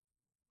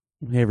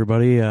Hey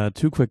everybody,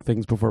 two quick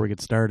things before we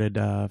get started.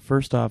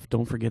 First off,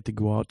 don't forget to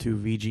go out to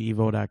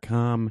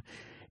VGEvo.com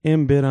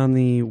and bid on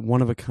the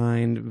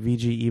one-of-a-kind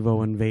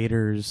VG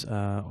Invaders.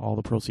 All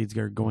the proceeds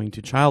are going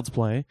to Child's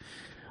Play.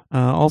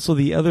 Also,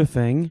 the other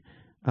thing,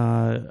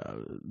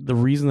 the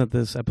reason that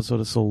this episode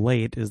is so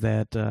late is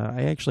that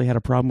I actually had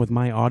a problem with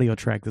my audio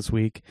track this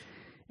week,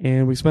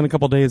 and we spent a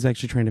couple days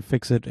actually trying to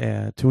fix it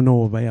to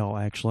no avail,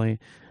 actually.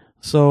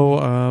 So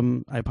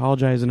I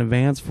apologize in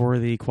advance for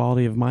the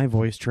quality of my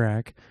voice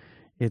track.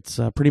 It's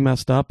pretty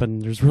messed up,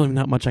 and there's really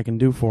not much I can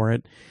do for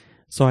it.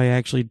 So I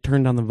actually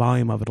turned down the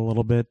volume of it a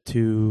little bit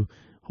to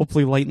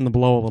hopefully lighten the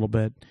blow a little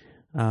bit.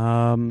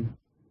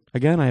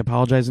 Again, I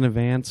apologize in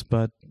advance,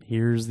 but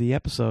here's the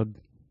episode.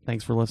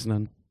 Thanks for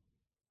listening.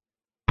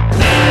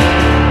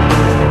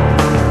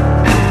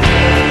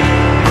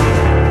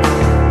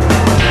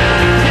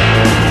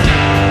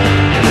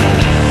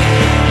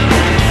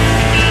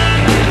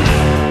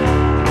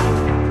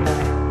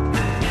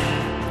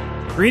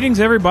 Greetings,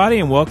 everybody,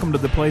 and welcome to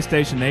the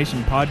PlayStation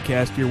Nation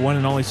podcast, your one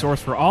and only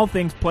source for all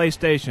things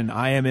PlayStation.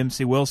 I am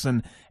MC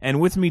Wilson, and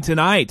with me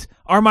tonight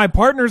are my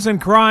partners in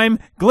crime,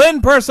 Glenn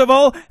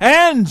Percival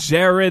and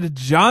Jared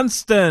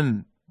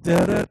Johnston.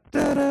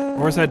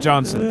 Or is that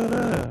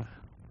Johnson?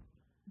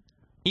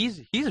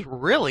 He's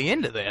really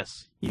into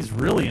this. He's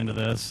really into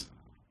this.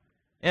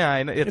 Yeah,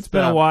 it's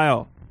been a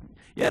while.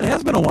 Yeah, it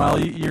has been a while.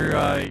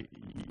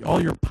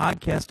 All your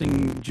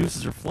podcasting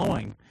juices are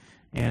flowing,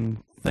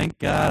 and thank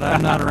God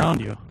I'm not around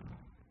you.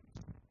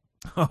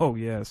 Oh,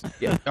 yes.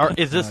 Yeah.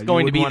 Is this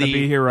going to be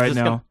be here right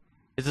now?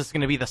 Is this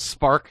going to be the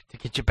spark to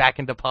get you back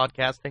into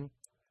podcasting?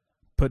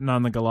 Putting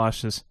on the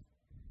galoshes.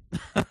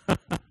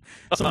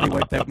 Somebody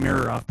wipe that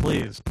mirror off,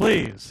 please.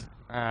 Please.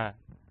 Uh,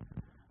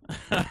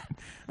 All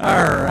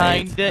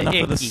right. Kinda Enough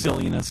of the icky.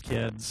 silliness,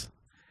 kids.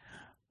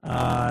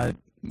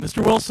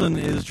 Mr. Wilson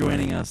is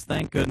joining us.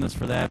 Thank goodness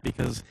for that,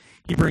 because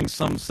he brings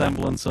some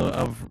semblance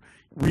of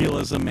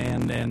realism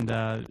and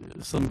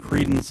some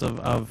credence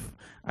of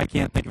I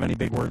can't think of any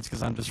big words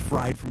because I'm just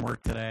fried from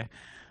work today.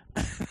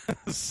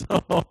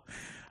 So,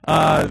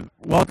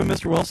 welcome,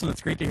 Mr. Wilson.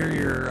 It's great to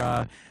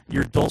hear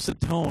your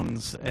dulcet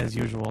tones as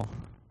usual.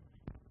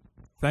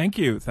 Thank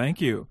you.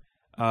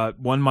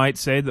 One might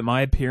say that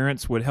my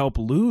appearance would help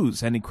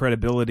lose any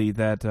credibility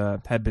that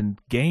had been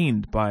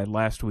gained by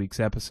last week's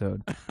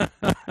episode.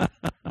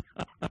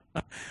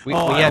 We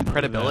I had don't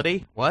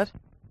credibility? What?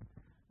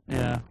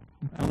 Yeah,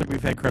 I don't think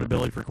we've had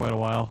credibility for quite a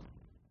while.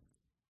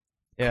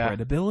 Yeah.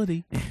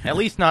 Credibility. At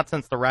least not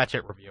since the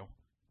Ratchet review.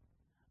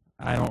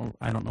 I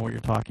don't know what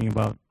you're talking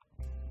about.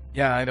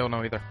 Yeah, I don't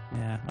know either.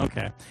 Yeah,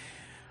 okay.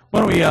 Why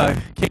don't we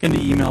kick into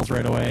emails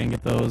right away and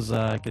get those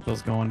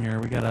going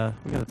here? We got a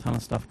ton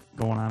of stuff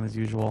going on as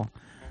usual.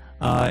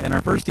 And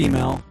our first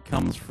email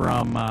comes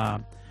from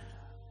our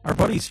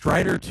buddy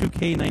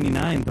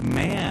Strider2K99, the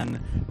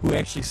man who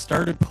actually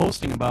started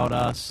posting about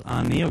us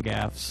on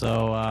NeoGAF.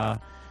 So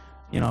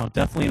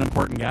definitely an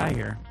important guy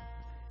here.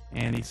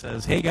 And he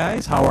says, "Hey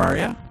guys, how are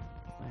ya?"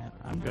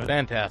 I'm good.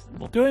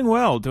 Fantastic. Doing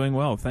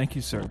well. Thank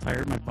you, sir. I'm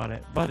tired, my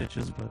butt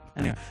itches, but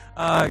anyway.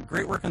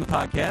 Great work on the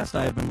podcast.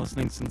 I have been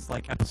listening since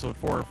like episode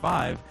 4 or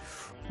 5.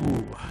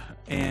 Ooh,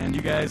 and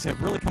you guys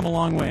have really come a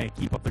long way.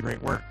 Keep up the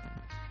great work.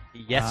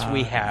 Yes,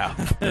 we have.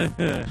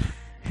 Hey,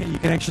 you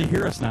can actually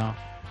hear us now.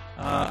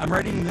 I'm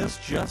writing this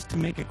just to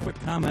make a quick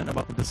comment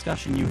about the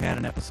discussion you had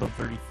in episode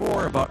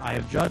 34 about Eye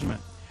of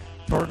Judgment.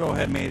 Torgo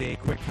had made a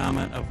quick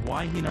comment of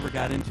why he never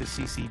got into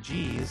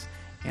CCGs,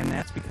 and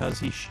that's because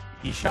he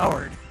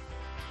showered.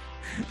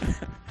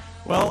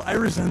 Well, I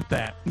resent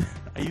that.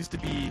 I used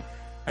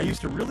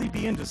to really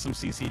be into some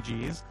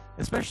CCGs,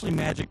 especially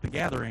Magic the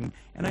Gathering,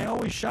 and I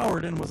always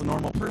showered and was a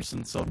normal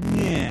person, so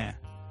yeah.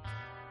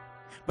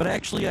 But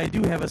actually, I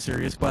do have a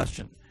serious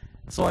question.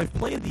 So I've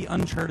played the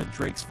Uncharted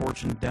Drake's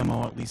Fortune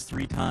demo at least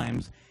 3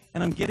 times,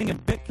 and I'm getting a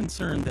bit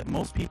concerned that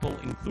most people,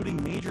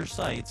 including major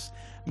sites,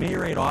 may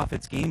write off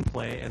its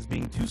gameplay as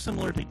being too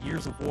similar to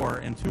Gears of War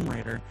and Tomb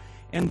Raider,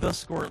 and thus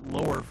score it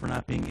lower for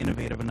not being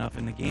innovative enough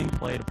in the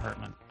gameplay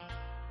department.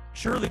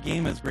 Sure, the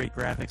game has great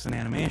graphics and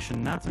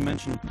animation, not to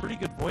mention pretty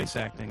good voice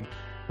acting,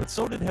 but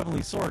so did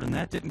Heavenly Sword, and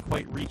that didn't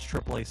quite reach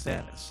AAA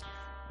status.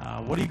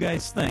 What do you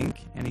guys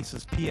think? And he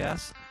says,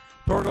 P.S.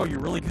 Torgo, you're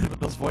really good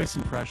with those voice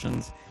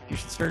impressions. You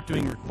should start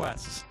doing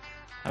requests.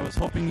 I was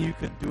hoping you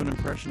could do an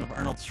impression of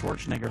Arnold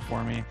Schwarzenegger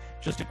for me.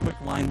 Just a quick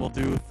line will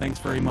do. Thanks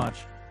very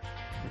much.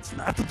 It's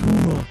not the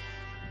tool.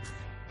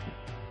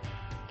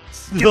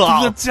 Get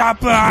to the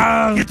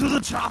chopper! Get to the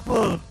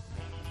chopper!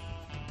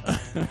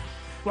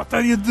 What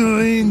are you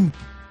doing?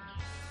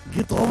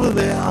 Get over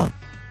there!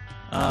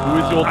 Who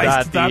is your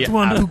daddy? That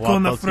one and took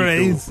on what a does he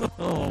phrase. do?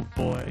 Oh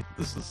boy,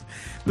 this is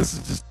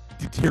just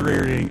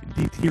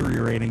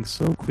deteriorating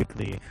so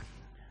quickly.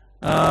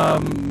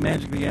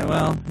 Magic the Gathering.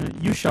 Well,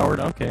 you showered.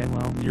 Okay,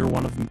 well, you're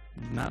one of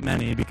not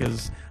many,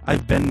 because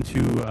I've been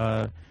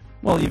to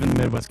even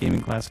Midwest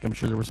Gaming Classic. I'm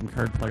sure there were some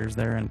card players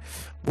there, and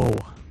whoa.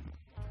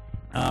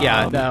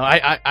 Yeah, no,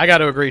 I got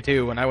to agree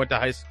too. When I went to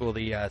high school,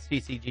 the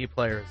CCG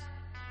players,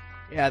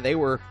 yeah, they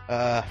were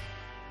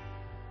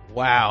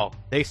wow,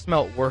 they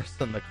smelt worse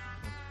than the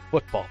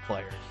football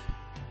players.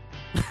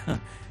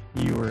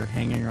 You were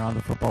hanging around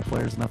the football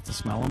players enough to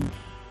smell them?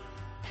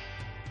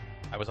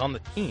 I was on the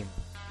team.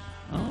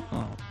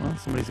 Oh, well,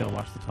 somebody's got to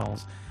wash the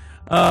towels.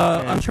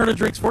 Uncharted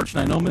Drake's Fortune,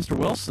 I know, Mr.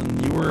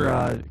 Wilson, you were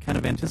kind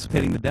of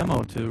anticipating the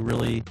demo to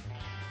really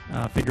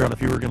figure out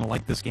if you were going to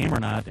like this game or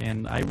not,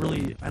 and I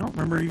don't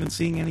remember even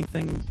seeing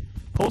anything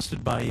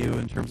posted by you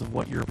in terms of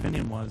what your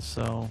opinion was,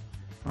 so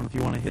I don't know if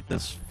you want to hit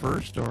this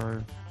first,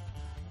 or...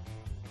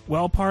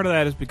 Well, part of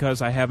that is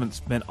because I haven't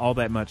spent all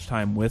that much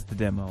time with the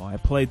demo. I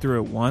played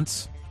through it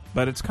once,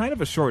 but it's kind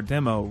of a short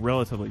demo,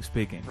 relatively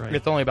speaking. Right.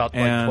 It's only about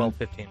 12,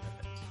 15 minutes.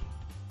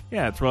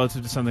 Yeah, it's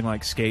relative to something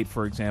like Skate,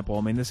 for example.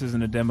 I mean, this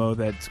isn't a demo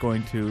that's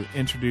going to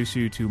introduce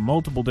you to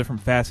multiple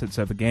different facets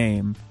of a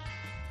game.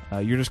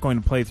 You're just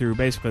going to play through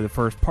basically the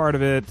first part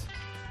of it,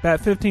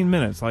 about 15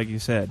 minutes, like you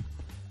said.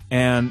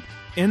 And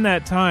in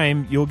that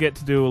time, you'll get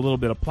to do a little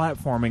bit of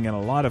platforming and a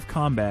lot of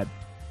combat.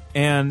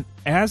 And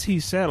as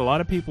he said, a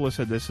lot of people have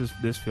said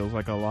this feels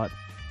like a lot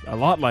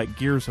like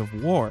Gears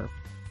of War.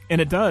 And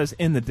it does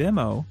in the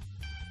demo,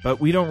 but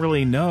we don't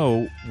really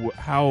know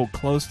how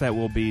close that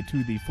will be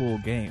to the full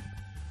game.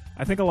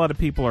 I think a lot of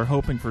people are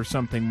hoping for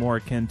something more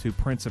akin to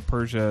Prince of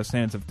Persia: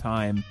 Sands of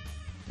Time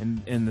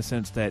in the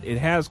sense that it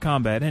has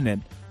combat in it,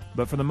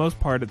 but for the most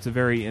part it's a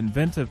very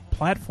inventive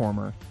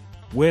platformer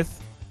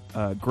with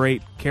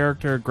great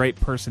character, great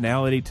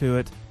personality to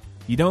it.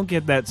 You don't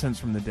get that sense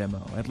from the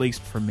demo, at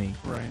least for me.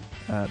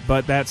 Right.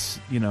 But that's,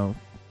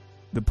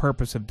 the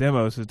purpose of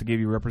demos is to give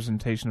you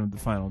representation of the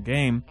final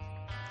game.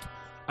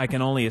 I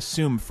can only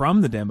assume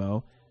from the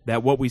demo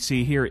that what we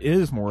see here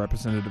is more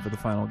representative of the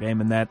final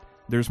game, and that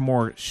there's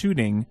more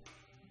shooting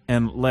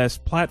and less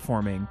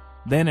platforming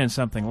than in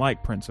something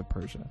like Prince of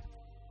Persia.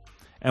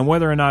 And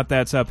whether or not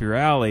that's up your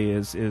alley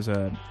is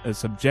a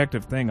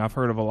subjective thing. I've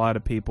heard from a lot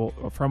of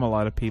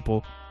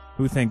people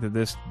who think that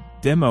this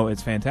demo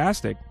is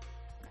fantastic.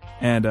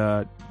 And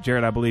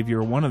Jared, I believe you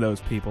were one of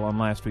those people on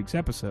last week's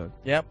episode.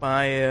 Yep,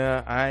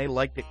 I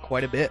liked it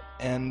quite a bit,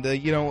 and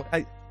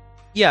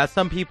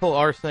some people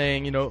are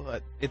saying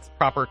its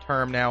proper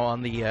term now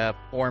on the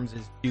forums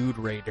is Dude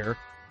Raider,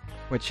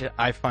 which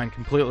I find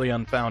completely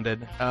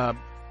unfounded.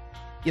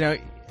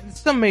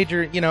 Some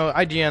major,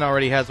 IGN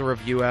already has a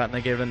review out, and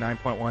they gave it a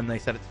 9.1. They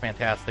said it's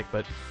fantastic,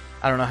 but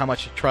I don't know how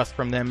much to trust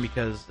from them,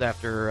 because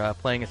after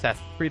playing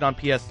Assassin's Creed on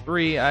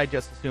PS3, I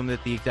just assume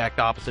that the exact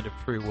opposite of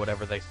true,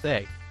 whatever they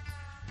say.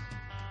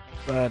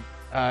 But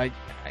I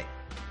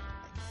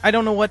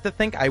don't know what to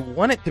think. I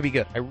want it to be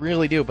good. I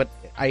really do. But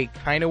I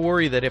kind of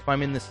worry that if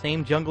I'm in the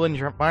same jungle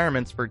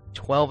environments for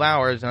 12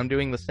 hours and I'm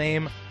doing the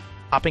same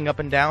hopping up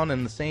and down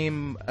and the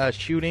same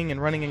shooting and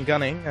running and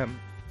gunning,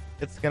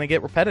 it's going to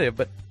get repetitive.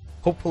 But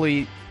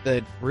hopefully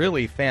the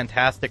really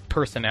fantastic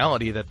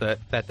personality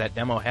that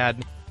demo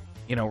had,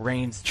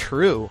 reigns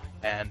true.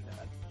 And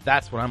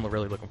that's what I'm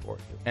really looking forward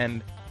to.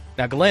 And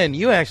now, Glenn,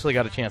 you actually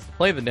got a chance to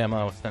play the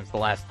demo since the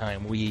last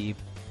time we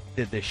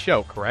did this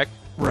show, correct?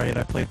 Right,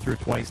 I played through it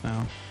twice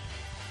now.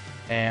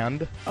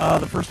 And?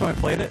 The first time I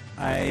played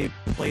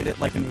it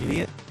like an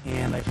idiot,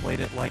 and I played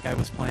it like I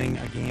was playing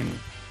a game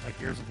like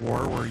Gears of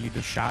War, where you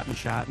just shot and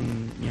try to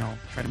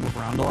move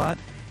around a lot,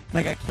 and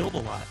I got killed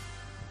a lot.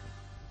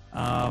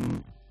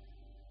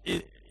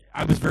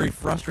 I was very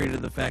frustrated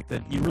at the fact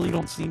that you really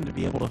don't seem to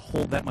be able to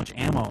hold that much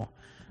ammo,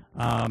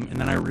 and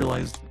then I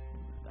realized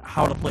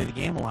how to play the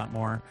game a lot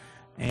more,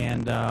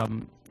 and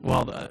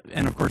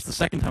and of course the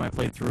second time I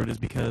played through it is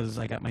because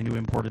I got my new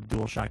imported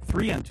DualShock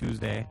 3 on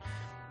Tuesday,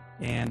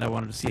 and I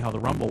wanted to see how the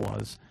rumble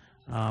was,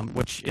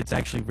 which it's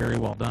actually very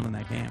well done in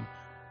that game.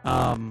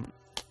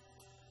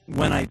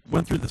 When I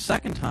went through the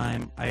second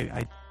time,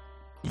 I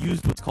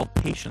used what's called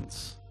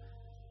patience,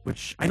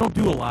 which I don't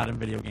do a lot in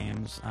video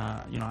games.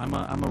 I'm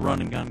a run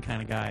and gun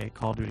kind of guy.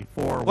 Call of Duty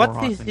 4, what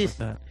Warhawk, is things this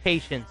like that.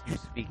 patience you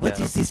speak of? What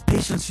is this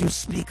patience you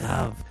speak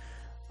of?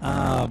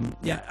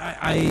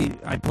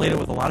 I played it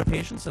with a lot of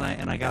patience, and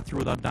I got through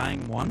without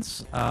dying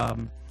once.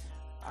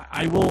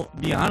 I will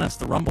be honest,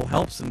 the rumble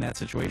helps in that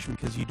situation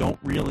because you don't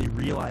really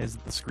realize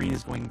that the screen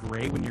is going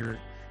gray when your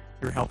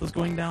health is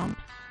going down.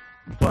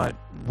 But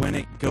when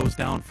it goes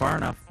down far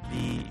enough,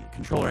 the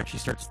controller actually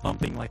starts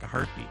thumping like a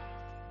heartbeat.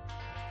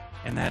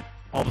 And that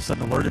all of a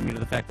sudden alerted me to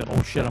the fact that,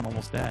 oh shit, I'm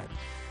almost dead.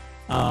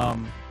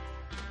 I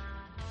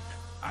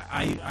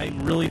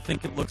really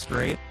think it looks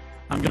great.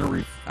 I'm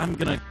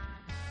gonna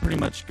pretty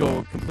much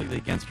go completely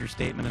against your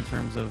statement in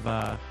terms of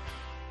the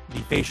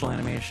facial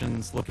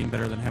animations looking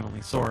better than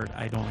Heavenly Sword.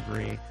 I don't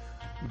agree,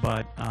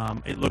 but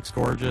it looks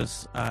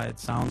gorgeous. It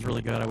sounds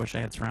really good. I wish I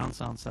had surround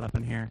sound set up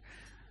in here.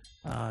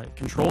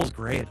 Control's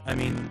great. I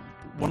mean,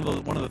 one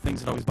of the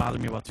things that always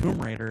bothered me about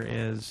Tomb Raider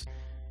is,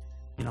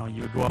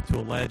 you would go up to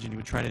a ledge and you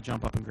would try to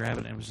jump up and grab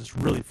it, and it was just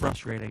really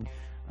frustrating.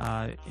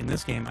 In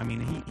this game, I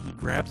mean, he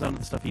grabs onto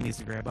the stuff he needs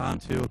to grab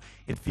onto.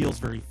 It feels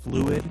very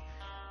fluid.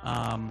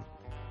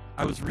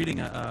 I was reading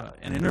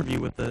an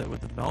interview with the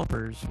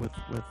developers with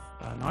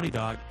Naughty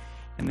Dog,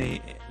 and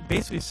they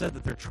basically said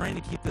that they're trying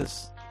to keep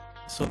this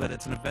so that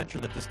it's an adventure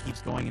that just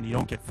keeps going and you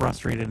don't get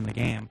frustrated in the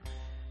game.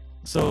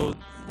 So,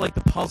 like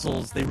the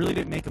puzzles, they really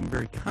didn't make them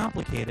very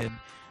complicated,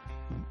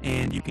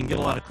 and you can get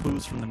a lot of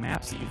clues from the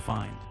maps that you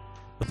find.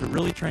 But they're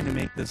really trying to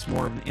make this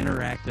more of an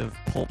interactive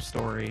pulp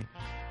story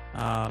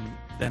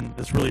than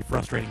this really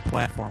frustrating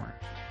platformer.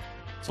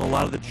 So a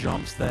lot of the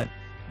jumps that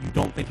you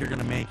don't think you're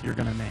going to make, you're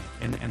going to make.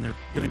 And they're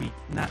going to be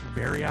not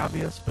very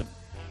obvious, but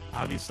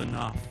obvious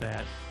enough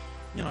that,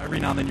 you know, every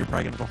now and then you're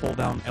probably going to have to hold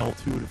down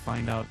L2 to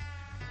find out,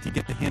 to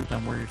get the hint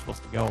on where you're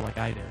supposed to go, like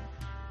I did.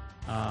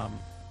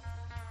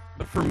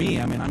 But for me,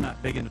 I mean, I'm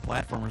not big into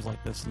platformers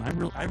like this, and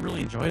I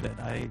really enjoyed it.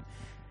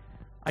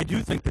 I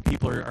do think that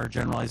people are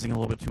generalizing a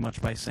little bit too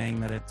much by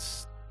saying that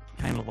it's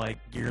kind of like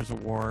Gears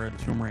of War and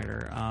Tomb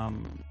Raider.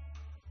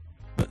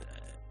 But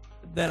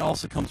that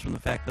also comes from the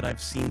fact that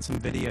I've seen some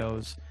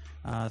videos.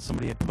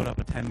 Somebody had put up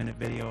a 10-minute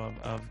video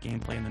of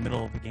gameplay in the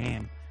middle of the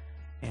game,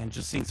 and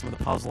just seeing some of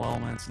the puzzle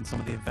elements and some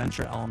of the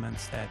adventure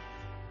elements that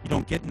you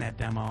don't get in that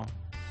demo.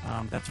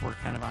 That's where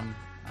kind of I'm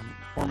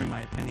forming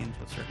my opinion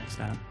to a certain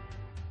extent.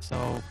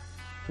 So,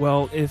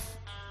 well,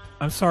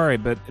 I'm sorry,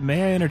 but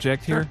may I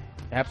interject here?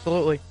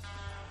 Absolutely.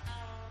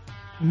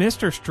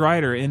 Mr.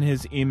 Strider, in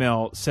his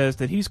email, says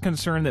that he's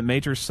concerned that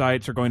major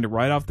sites are going to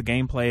write off the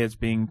gameplay as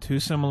being too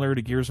similar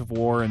to Gears of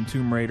War and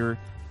Tomb Raider.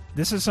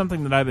 This is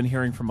something that I've been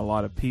hearing from a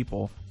lot of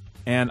people,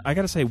 and I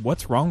got to say,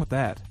 what's wrong with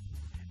that?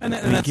 And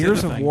that's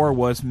Gears of War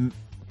was...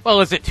 Well,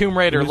 is it Tomb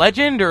Raider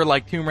Legend or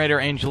like Tomb Raider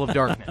Angel of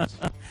Darkness?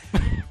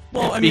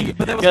 Well, I mean,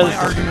 but that was my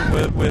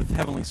argument with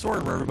Heavenly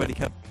Sword, where everybody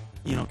kept,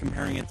 you know,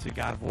 comparing it to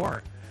God of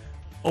War.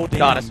 Oh, damn,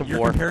 Goddess of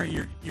War.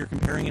 You're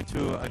comparing it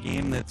to a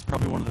game that's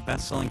probably one of the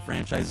best-selling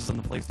franchises on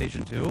the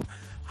PlayStation 2.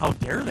 How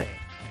dare they?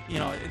 You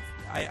know,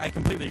 I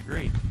completely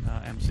agree,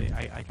 MC.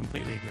 I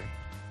completely agree.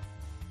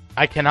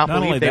 I cannot Not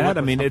believe only they that, went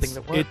I with mean,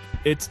 something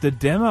it's the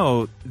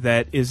demo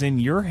that is in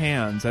your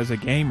hands as a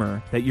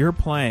gamer that you're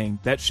playing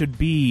that should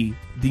be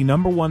the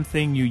number one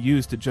thing you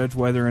use to judge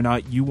whether or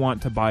not you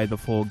want to buy the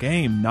full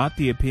game, not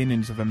the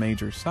opinions of a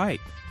major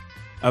site.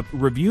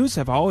 Reviews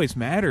have always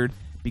mattered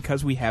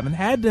because we haven't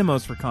had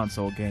demos for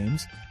console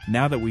games.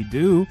 Now that we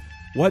do,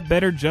 what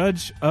better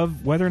judge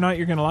of whether or not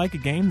you're going to like a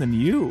game than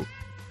you?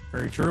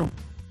 Very true.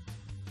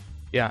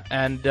 Yeah,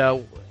 and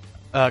a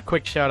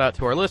quick shout-out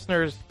to our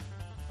listeners.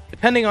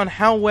 Depending on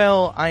how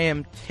well I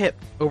am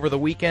tipped over the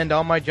weekend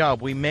on my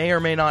job, we may or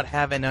may not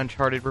have an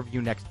Uncharted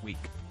review next week.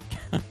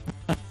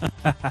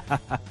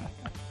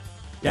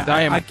 Yeah,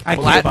 I am I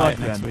can't buy it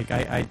next week.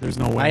 There's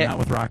no way, not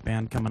with Rock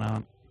Band coming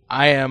out.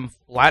 I am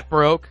flat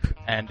broke,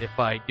 and if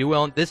I do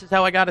well, this is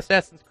how I got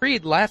Assassin's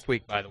Creed last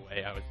week, by the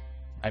way.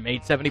 I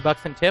made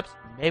 $70 in tips.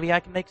 Maybe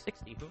I can make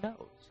 60. Who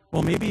knows?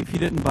 Well, maybe if you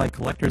didn't buy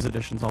collector's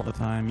editions all the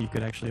time, you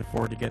could actually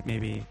afford to get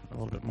maybe a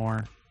little bit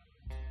more.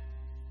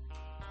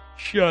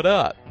 Shut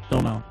up.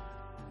 Don't know.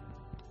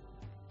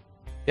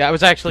 Yeah, I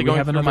was actually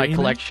going through my email?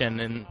 collection,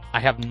 and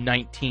I have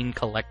 19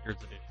 collector's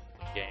editions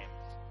of games.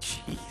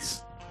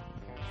 Jeez.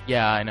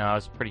 Yeah, I know. I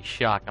was pretty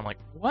shocked. I'm like,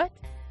 what?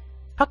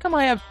 How come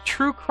I have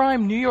True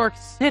Crime New York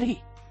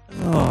City?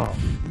 Oh,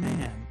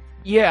 man.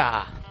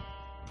 Yeah.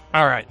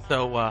 All right,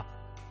 so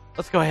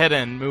let's go ahead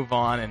and move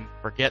on and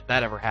forget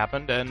that ever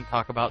happened and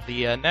talk about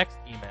the next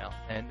email.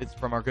 And it's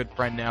from our good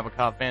friend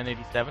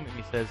Nabokov-Fan87, and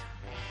he says,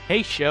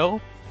 "Hey, show.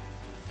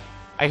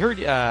 I heard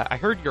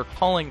you're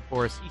calling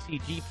for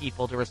CCG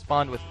people to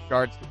respond with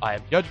regards to Eye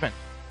of Judgment.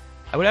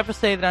 I would have to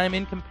say that I'm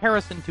in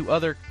comparison to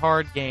other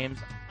card games.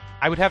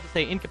 Eye of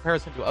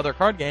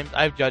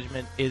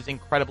Judgment is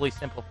incredibly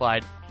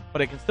simplified,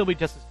 but it can still be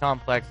just as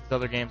complex as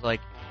other games like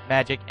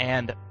Magic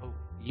and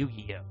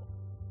Yu-Gi-Oh.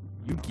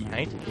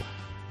 Right?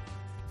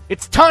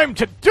 It's time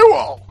to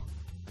duel!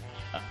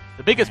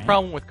 The biggest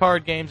problem with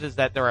card games is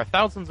that there are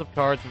thousands of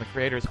cards and the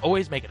creators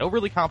always make it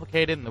overly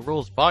complicated and the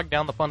rules bog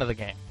down the fun of the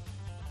game.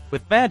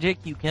 With Magic,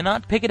 you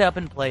cannot pick it up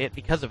and play it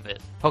because of this.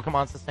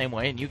 Pokemon's the same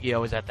way, and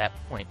Yu-Gi-Oh! Is at that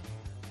point.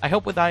 I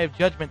hope with Eye of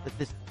Judgment that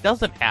this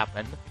doesn't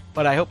happen,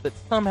 but I hope that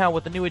somehow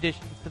with the new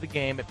additions to the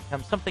game, it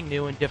becomes something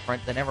new and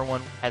different than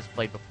everyone has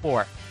played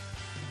before."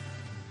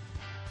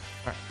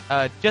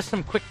 Just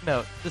some quick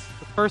notes. This is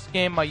the first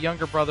game my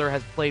younger brother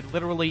has played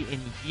literally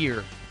in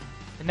years,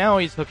 and now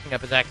he's hooking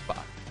up his Xbox.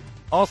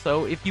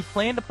 Also, if you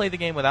plan to play the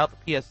game without the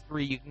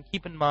PS3, you can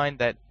keep in mind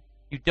that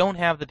you don't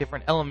have the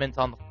different elements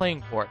on the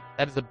playing port.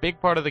 That is a big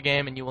part of the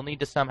game, and you will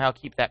need to somehow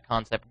keep that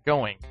concept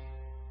going.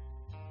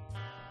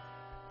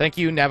 Thank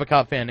you,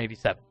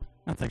 Nabokov-Fan87.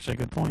 That's actually a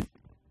good point.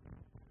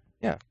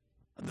 Yeah.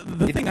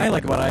 The thing I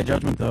like about Eye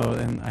Judgment, though,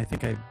 and I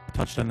think I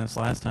touched on this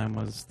last time,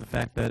 was the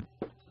fact that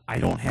I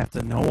don't have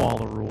to know all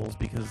the rules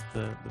because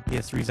the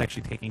PS3 is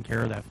actually taking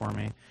care of that for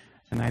me.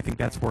 And I think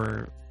that's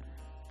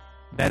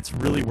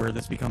really where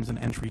this becomes an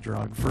entry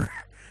drug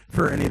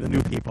for any of the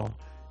new people,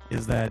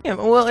 is that... Yeah,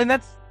 well, and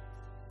that's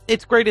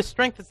its greatest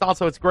strength. It's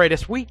also its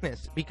greatest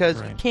weakness,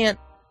 because you can't...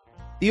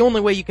 The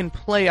only way you can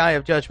play Eye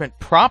of Judgment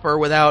proper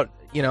without,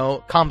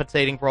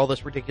 compensating for all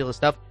this ridiculous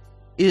stuff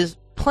is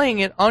playing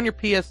it on your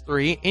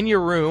PS3 in your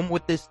room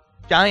with this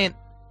giant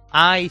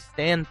eye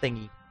stand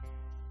thingy.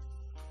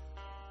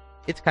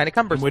 It's kind of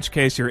cumbersome. In which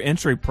case, your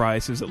entry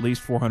price is at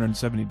least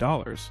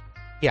 $470.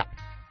 Yeah.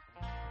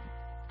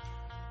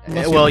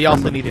 Unless Well, have you a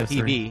also friend need a with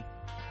PS3. TV.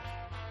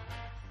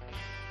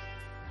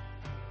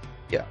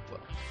 Yeah, well.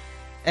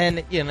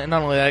 And you know,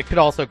 not only that, it could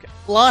also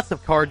lots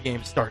of card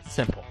games start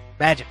simple.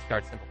 Magic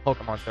starts simple.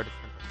 Pokemon started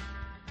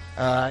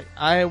simple.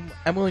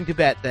 I'm willing to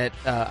bet that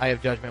Eye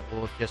of Judgment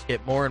will just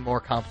get more and more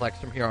complex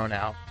from here on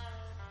out.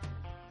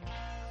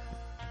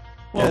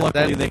 Well, Yeah,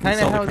 luckily that's they can kinda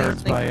sell how the these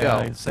cards things by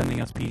go.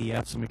 sending us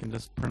PDFs, and we can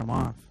just print them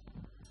off.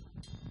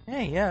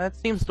 Hey, yeah, that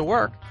seems to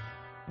work.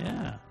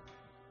 Yeah.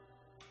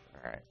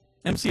 All right.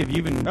 MC, have you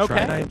even Okay.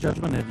 tried Eye of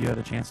Judgment? Have you had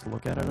a chance to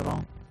look at it at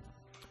all?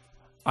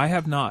 I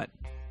have not,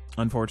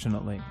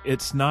 unfortunately.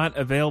 It's not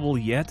available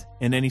yet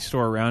in any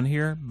store around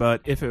here, but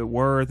if it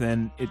were,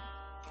 then it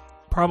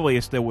probably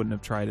I still wouldn't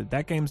have tried it.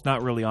 That game's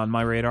not really on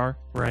my radar.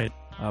 Right.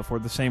 For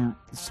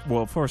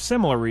a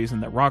similar reason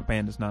that Rock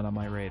Band is not on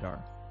my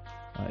radar.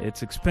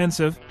 It's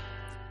expensive.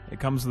 It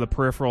comes with a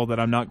peripheral that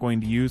I'm not going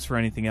to use for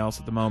anything else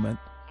at the moment.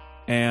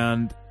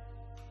 And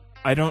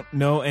I don't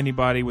know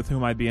anybody with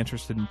whom I'd be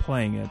interested in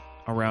playing it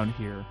around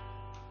here.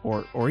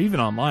 Or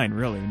even online,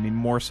 really. I mean,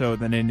 more so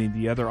than any of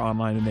the other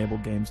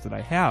online-enabled games that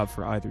I have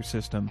for either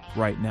system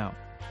right now.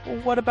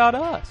 Well, what about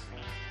us?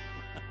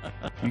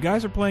 You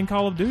guys are playing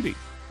Call of Duty.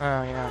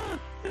 Oh, yeah.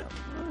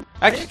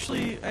 I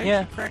actually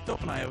yeah. cracked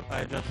open Eye of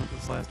Judgment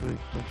this last week,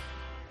 but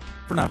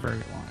for not very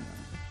long.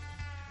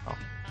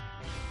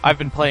 I've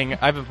been playing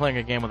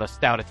a game with a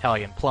stout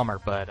Italian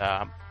plumber, but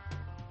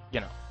you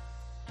know.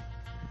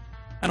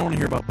 I don't want to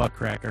hear about butt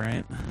crack, all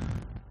right?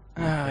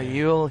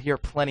 You'll hear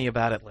plenty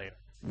about it later.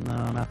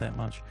 No, not that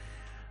much.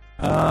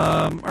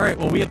 All right,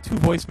 well, we have 2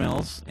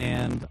 voicemails,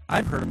 and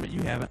I've heard them, but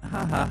you haven't.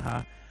 Ha,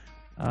 ha,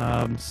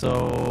 ha.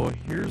 So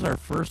here's our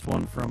first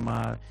one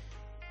from...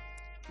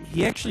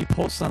 he actually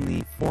posts on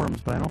the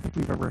forums, but I don't think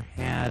we've ever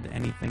had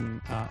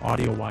anything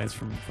audio-wise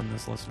from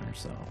this listener,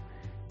 so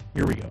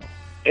here we go.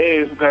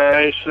 Hey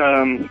guys,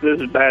 this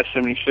is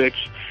Bass76.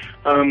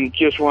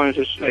 Just wanted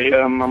to say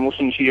I'm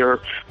listening to your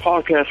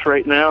podcast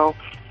right now,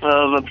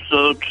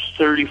 episode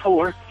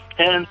 34,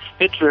 and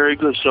it's very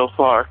good so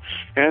far.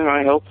 And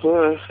I hope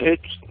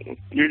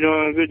you're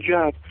doing a good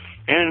job.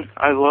 And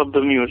I love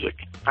the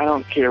music. I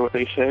don't care what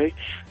they say.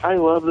 I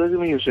love the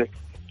music.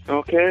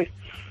 Okay?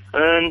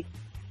 And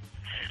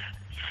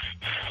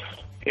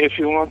if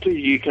you want to,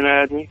 you can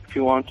add me. If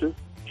you want to,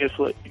 just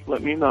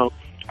let me know.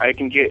 I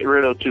can get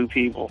rid of 2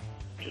 people.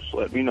 Just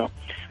let me know.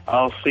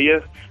 I'll see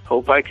you.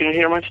 Hope I can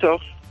hear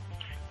myself.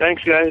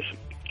 Thanks, guys.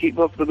 Keep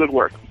up the good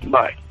work.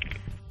 Bye.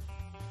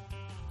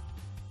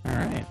 All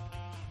right.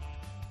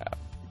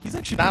 He's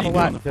actually Not pretty a new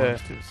lot on the to-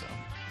 forums, too, so...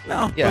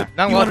 No, Yeah, but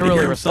not a he lot wanted to to really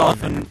hear himself,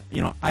 respond. and,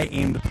 you know, I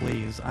aim to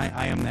please.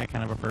 I am that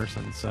kind of a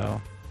person, so...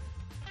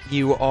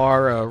 You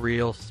are a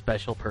real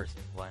special person,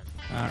 Glenn.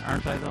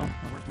 Aren't I, though?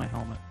 Where's my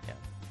helmet? Yeah.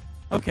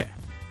 Okay.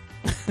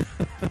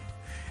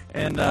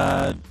 And,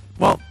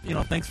 well, you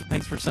know, thanks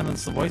for sending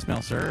us the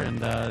voicemail, sir,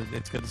 and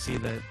it's good to see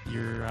that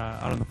you're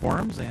out on the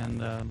forums,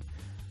 and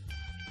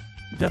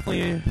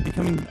definitely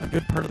becoming a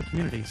good part of the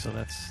community, so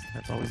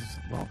that's always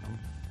welcome.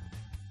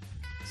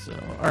 So,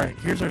 all right,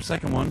 here's our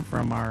second one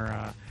from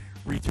our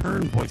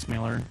return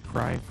voicemailer,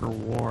 Cry for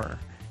War.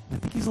 I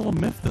think he's a little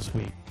miffed this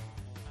week,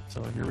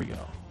 so here we go.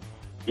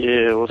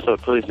 Yeah, what's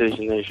up,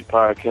 PlayStation Nation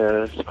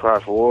podcast? Cry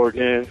for War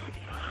again.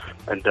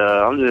 And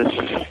I'm just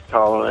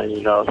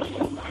calling,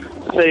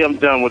 say I'm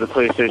done with the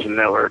PlayStation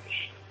Network.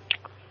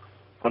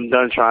 I'm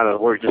done trying to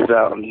work this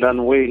out. I'm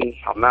done waiting.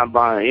 I'm not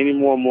buying any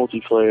more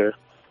multiplayer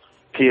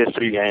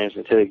PS3 games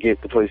until they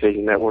get the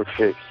PlayStation Network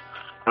fixed.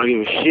 I don't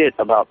give a shit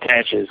about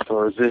patches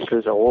for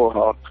Resistance or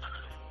Warhawk.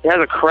 It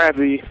has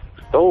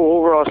the whole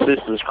overall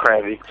system is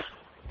crappy.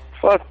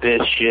 Fuck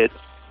this shit.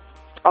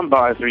 I'm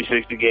buying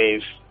 360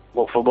 games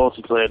for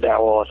multiplayer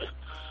that was.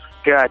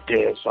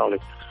 Goddamn, Sony.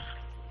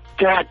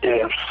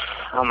 Goddamn.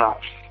 I'm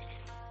out.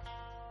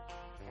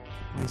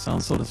 He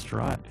sounds so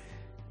distraught.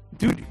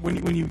 Dude,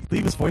 when you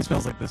leave us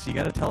voicemails like this, you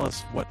gotta tell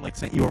us what,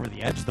 sent you over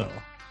the edge, though.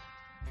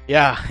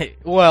 Yeah,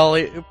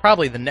 well,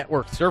 probably the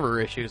network server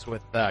issues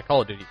with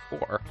Call of Duty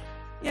 4.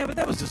 Yeah, but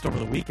that was just over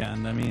the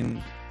weekend. I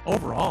mean,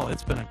 overall,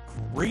 it's been a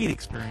great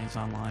experience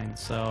online,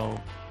 so...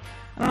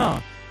 I don't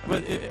know.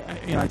 But,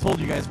 I told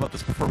you guys about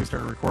this before we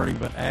started recording,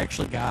 but I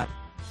actually got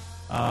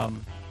a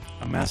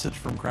message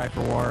from Cry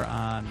for War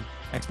on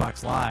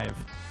Xbox Live,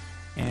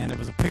 and it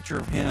was a picture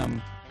of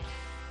him,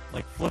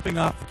 flipping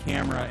off the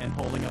camera and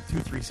holding up 2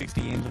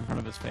 360 games in front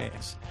of his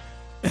face.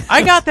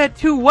 I got that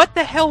too. What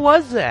the hell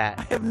was that?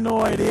 I have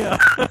no idea.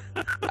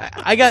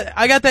 I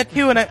got that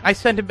too, and I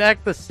sent him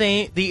back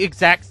the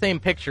exact same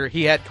picture.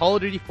 He had Call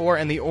of Duty 4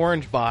 and the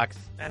orange box.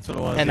 That's what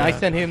it was. And yeah. I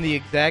sent him the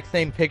exact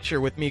same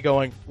picture with me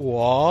going,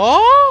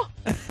 what?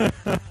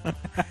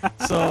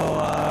 So, all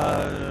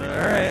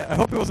right. I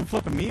hope it wasn't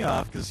flipping me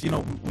off, because,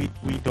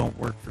 we don't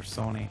work for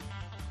Sony.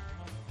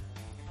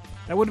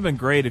 That would have been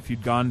great if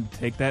you'd gone to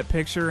take that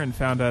picture and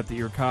found out that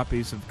your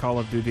copies of Call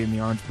of Duty in the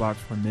orange box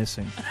were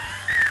missing.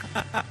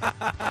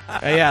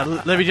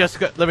 Yeah, let me just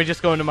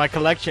go into my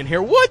collection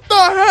here. What the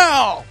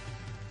hell?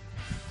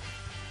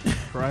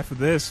 Cry for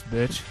this,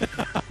 bitch.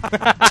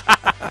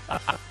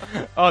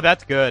 Oh,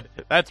 that's good.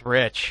 That's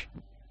rich.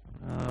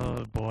 Oh,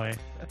 Oh boy,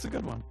 that's a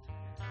good one.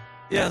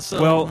 Yeah.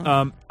 So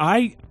Well,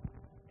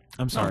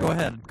 I'm sorry. No, go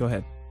ahead. Go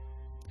ahead.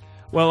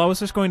 Well, I was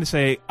just going to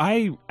say,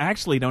 I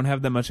actually don't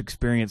have that much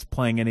experience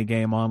playing any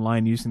game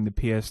online using the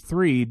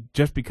PS3,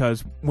 just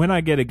because when I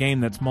get a game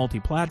that's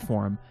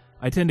multi-platform,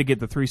 I tend to get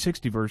the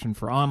 360 version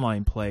for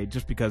online play,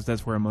 just because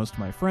that's where most of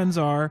my friends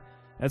are,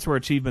 that's where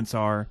achievements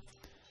are.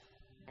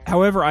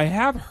 However, I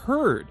have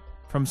heard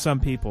from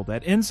some people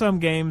that in some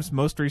games,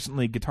 most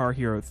recently Guitar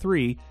Hero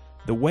 3,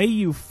 the way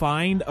you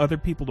find other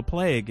people to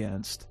play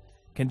against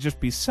can just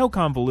be so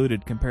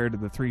convoluted compared to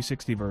the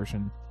 360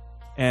 version.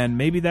 And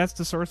maybe that's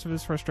the source of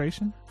his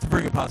frustration? It's a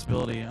very good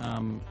possibility.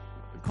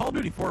 Call of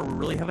Duty 4, we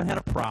really haven't had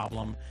a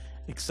problem,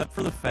 except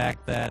for the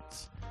fact that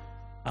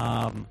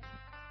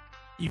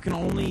you can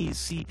only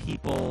see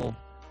people,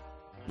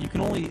 you can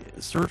only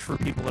search for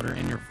people that are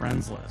in your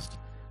friends list.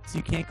 So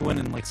you can't go in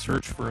and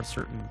search for a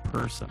certain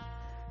person.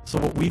 So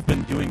what we've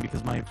been doing,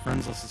 because my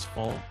friends list is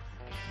full,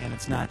 and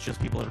it's not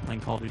just people that are playing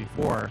Call of Duty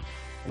 4,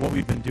 what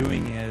we've been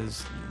doing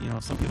is,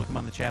 some people come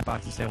on the chat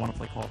box and say, I want to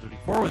play Call of Duty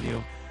 4 with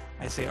you.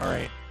 I say, all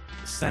right,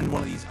 send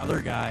one of these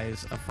other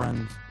guys a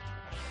friend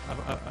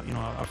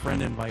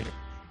invite,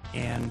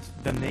 and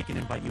then they can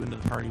invite you into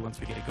the party once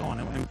we get it going.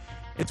 And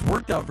it's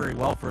worked out very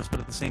well for us, but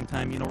at the same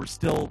time, we're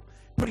still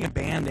putting a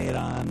Band-Aid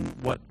on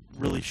what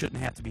really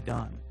shouldn't have to be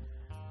done.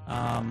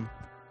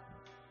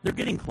 They're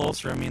getting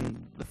closer. I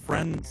mean, the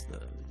friends,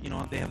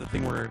 they have the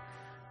thing where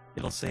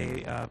it'll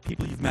say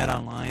people you've met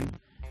online.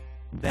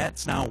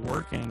 That's now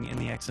working in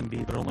the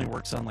XMB, but it only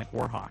works on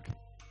Warhawk.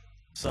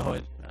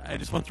 So I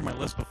just went through my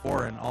list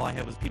before, and all I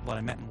had was people that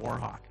I met in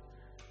Warhawk.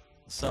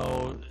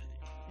 So,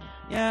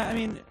 yeah, I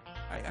mean,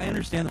 I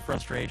understand the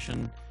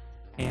frustration,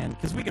 and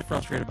because we get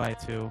frustrated by it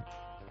too.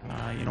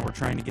 We're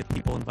trying to get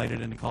people invited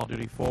into Call of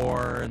Duty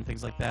 4 and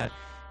things like that,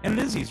 and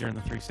it is easier in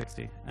the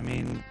 360. I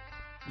mean,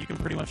 you can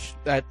pretty much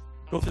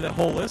go through that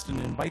whole list and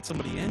invite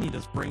somebody in. You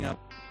just bring up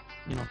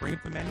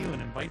the menu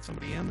and invite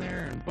somebody in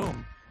there, and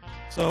boom.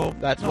 So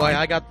that's why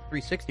I got the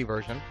 360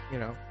 version.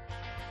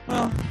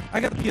 Well,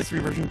 I got the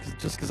PS3 version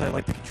just because I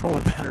like the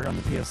controller better on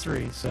the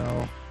PS3,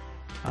 so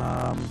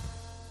that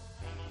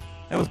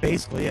was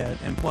basically it.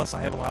 And plus,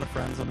 I have a lot of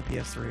friends on the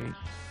PS3.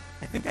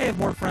 I think I have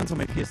more friends on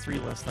my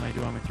PS3 list than I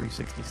do on my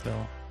 360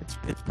 still.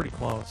 It's pretty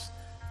close.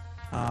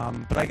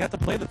 But I got to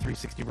play the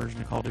 360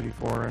 version of Call of Duty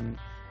 4, and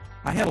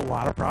I had a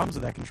lot of problems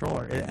with that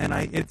controller. And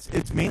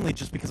it's mainly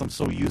just because I'm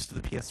so used to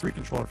the PS3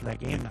 controller for that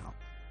game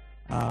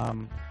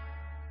now.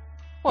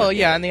 Well,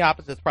 yeah, and the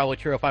opposite's probably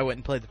true. If I went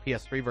and played the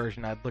PS3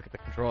 version, I'd look at the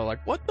controller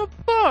like, what the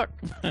fuck?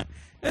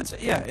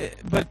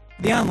 But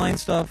the online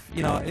stuff,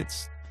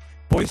 it's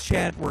voice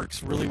chat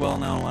works really well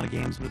now in a lot of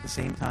games, but at the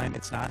same time,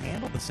 it's not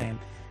handled the same.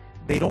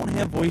 They don't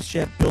have voice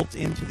chat built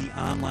into the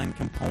online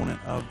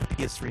component of the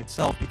PS3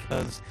 itself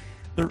because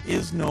there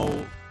is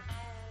no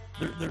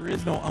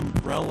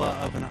umbrella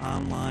of an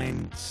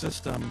online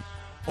system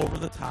over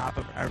the top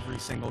of every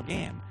single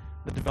game.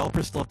 The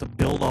developers still have to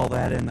build all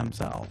that in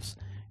themselves.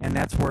 And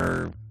that's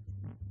where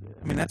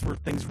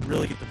things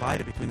really get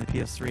divided between the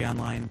PS3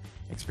 online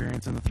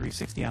experience and the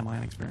 360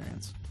 online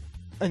experience.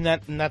 And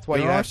that's why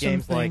you have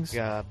games like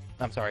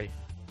that's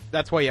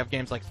why you have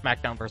games like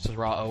SmackDown vs.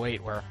 Raw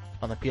 08, where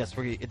on the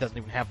PS3 it doesn't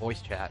even have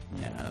voice chat.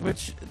 Yeah,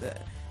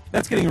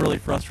 that's getting really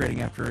frustrating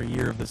after a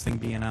year of this thing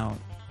being out.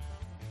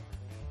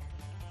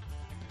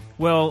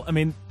 Well, I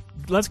mean,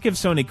 let's give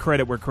Sony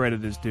credit where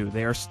credit is due.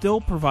 They are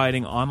still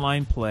providing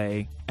online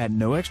play at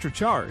no extra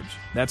charge.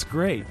 That's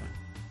great.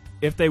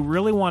 If they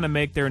really want to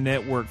make their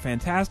network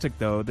fantastic,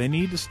 though, they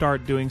need to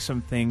start doing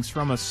some things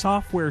from a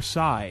software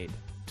side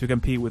to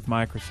compete with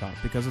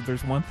Microsoft. Because if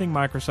there's one thing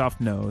Microsoft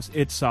knows,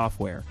 it's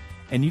software.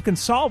 And you can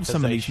solve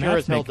some of these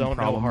matchmaking problems.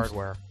 Don't know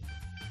hardware.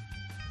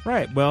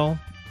 Right, well,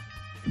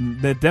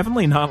 they're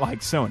definitely not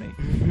like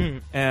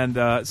Sony. And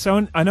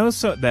I know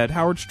that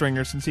Howard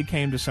Stringer, since he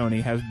came to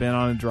Sony, has been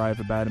on a drive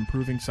about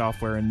improving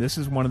software, and this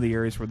is one of the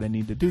areas where they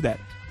need to do that.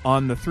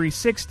 On the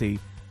 360,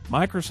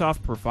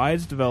 Microsoft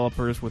provides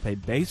developers with a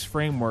base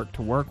framework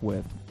to work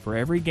with for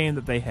every game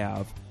that they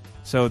have,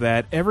 so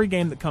that every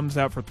game that comes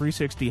out for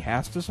 360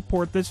 has to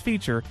support this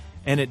feature,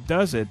 and it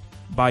does it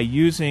by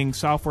using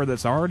software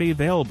that's already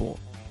available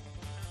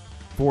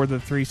for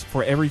every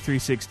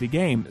 360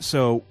 game.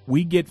 So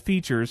we get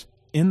features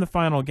in the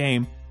final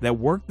game that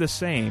work the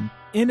same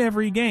in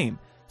every game.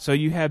 So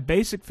you have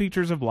basic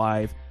features of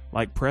Live,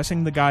 like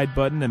pressing the guide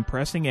button and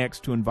pressing X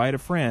to invite a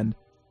friend,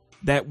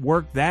 that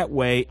work that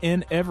way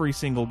in every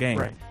single game.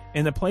 Right.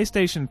 In the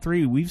PlayStation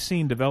 3, we've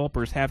seen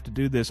developers have to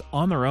do this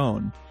on their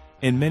own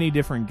in many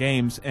different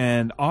games,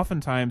 and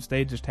oftentimes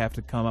they just have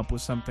to come up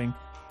with something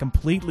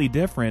completely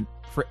different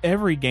for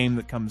every game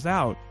that comes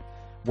out.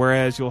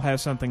 Whereas you'll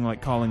have something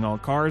like Calling All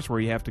Cars, where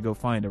you have to go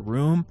find a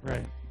room.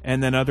 Right.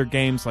 And then other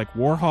games like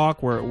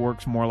Warhawk, where it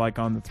works more like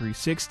on the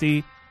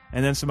 360.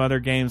 And then some other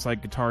games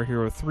like Guitar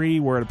Hero 3,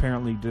 where it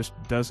apparently just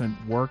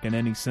doesn't work in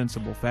any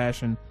sensible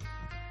fashion.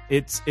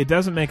 It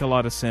doesn't make a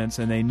lot of sense,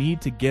 and they need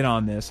to get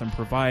on this and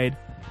provide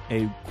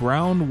a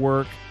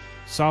groundwork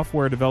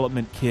software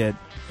development kit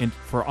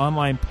for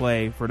online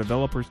play for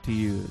developers to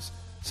use,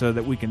 so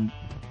that we can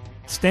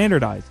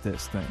standardize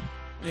this thing.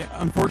 Yeah,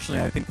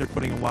 unfortunately, I think they're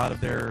putting a lot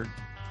of their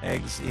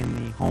eggs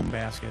in the home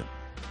basket,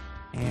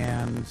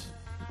 and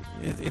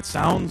it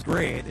sounds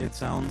great. It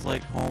sounds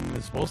like home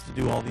is supposed to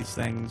do all these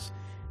things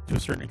to a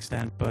certain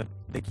extent, but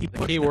they keep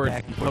pushing it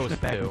back and pushing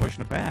it back and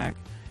pushing it back,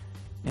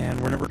 and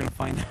we're never going to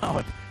find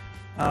out.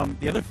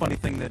 The other funny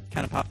thing that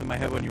kind of popped in my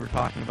head when you were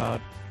talking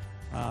about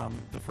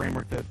the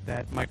framework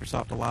that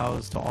Microsoft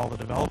allows to all the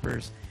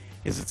developers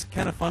is it's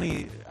kind of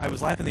funny. I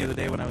was laughing the other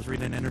day when I was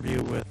reading an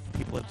interview with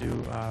people that do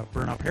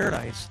Burnout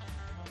Paradise,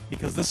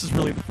 because this is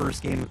really the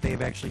first game that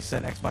they've actually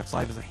said Xbox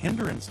Live is a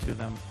hindrance to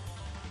them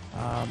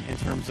in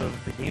terms of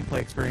the gameplay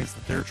experience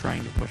that they're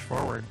trying to push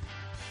forward.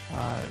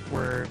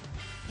 Where,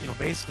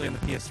 basically on the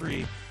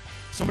PS3,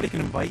 somebody can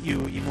invite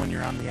you even when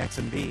you're on the X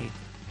and B,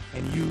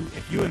 and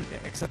if you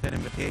accept that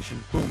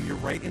invitation, boom, you're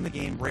right in the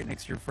game, right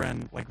next to your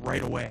friend, like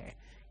right away.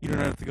 You don't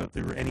have to go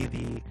through any of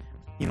the,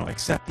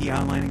 accept the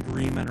online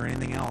agreement or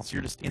anything else.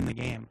 You're just in the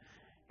game.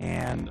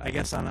 And I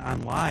guess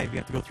on Live, you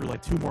have to go through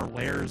like 2 more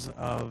layers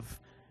of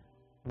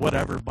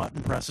whatever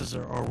button presses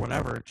or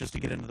whatever just to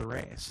get into the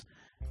race.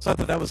 So I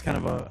thought that was kind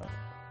of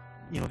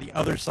the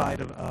other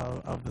side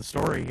of the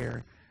story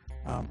here.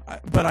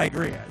 But I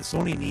agree.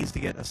 Sony needs to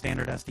get a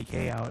standard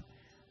SDK out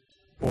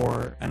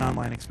for an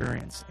online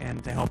experience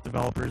and to help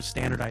developers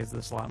standardize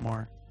this a lot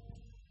more.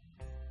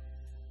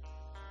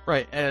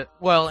 Right.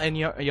 Well, and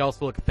you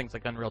also look at things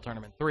like Unreal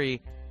Tournament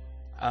 3.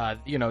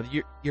 You're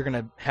going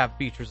to have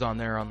features on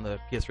there on the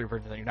PS3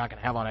 version that you're not going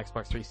to have on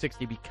Xbox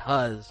 360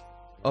 because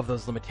of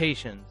those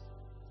limitations.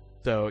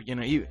 So,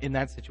 in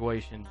that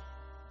situation,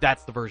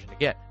 that's the version to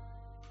get.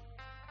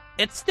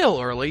 It's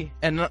still early,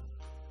 and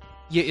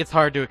it's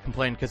hard to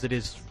complain because it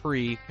is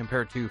free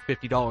compared to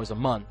 $50 a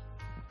month.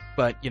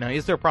 But,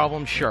 is there a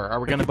problem? Sure. Are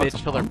we going to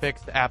bitch till they're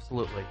fixed?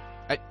 Absolutely.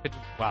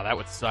 Wow, that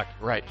would suck.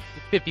 You're right.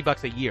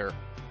 $50 a year.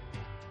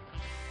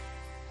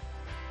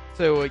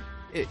 So,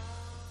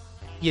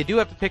 you do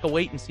have to take a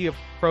wait-and-see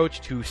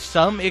approach to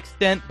some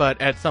extent, but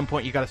at some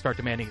point you got to start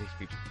demanding these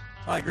features.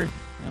 I agree.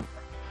 Yeah.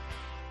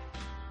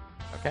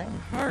 Okay.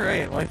 All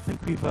right. Well, I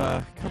think we've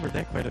covered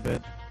that quite a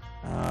bit.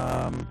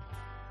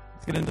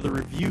 Let's get into the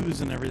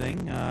reviews and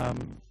everything.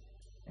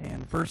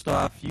 And first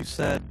off, you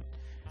said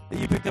that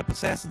you picked up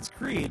Assassin's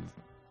Creed,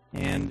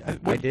 and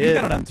I did. You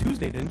got it on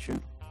Tuesday, didn't you?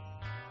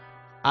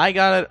 I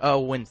got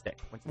it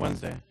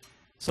Wednesday.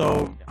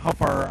 So, how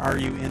far are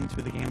you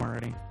into the game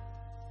already?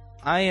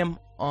 I am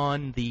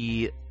on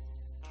the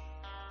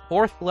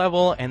 4th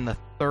level and the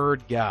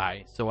 3rd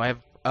guy, so I have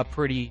a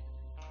pretty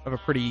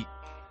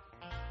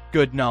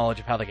good knowledge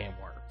of how the game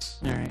works.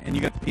 All right, and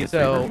you got the PS3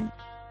 version?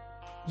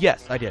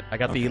 Yes, I did. I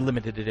got the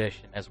limited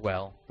edition as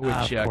well,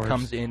 which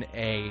comes in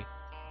a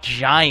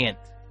giant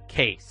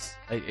case,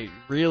 a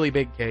really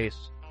big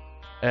case.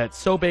 It's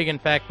so big, in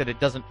fact, that it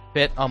doesn't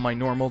fit on my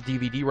normal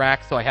DVD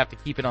rack, so I have to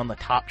keep it on the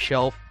top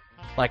shelf,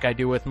 like I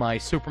do with my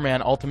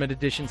Superman Ultimate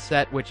Edition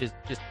set, which is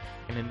just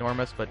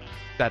enormous, but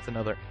that's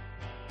another.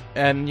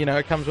 And,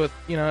 it comes with,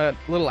 a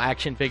little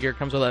action figure. It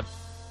comes with a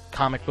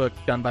comic book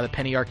done by the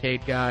Penny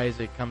Arcade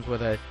guys. It comes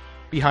with a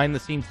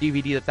behind-the-scenes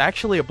DVD that's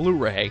actually a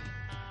Blu-ray,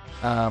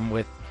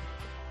 with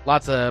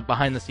lots of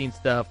behind-the-scenes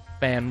stuff,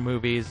 fan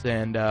movies,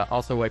 and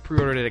also I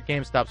pre-ordered it at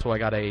GameStop, so I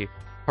got a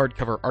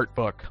hardcover art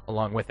book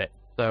along with it.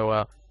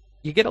 So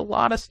you get a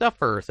lot of stuff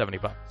for $70,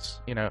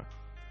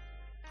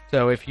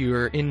 So if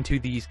you're into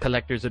these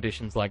collector's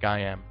editions like I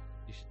am,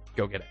 you should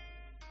go get it.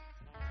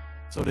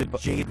 So did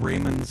Jade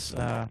Raymond's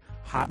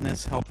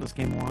hotness help this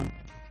game along?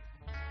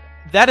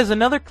 That is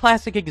another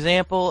classic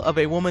example of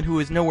a woman who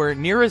is nowhere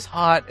near as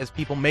hot as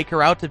people make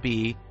her out to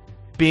be,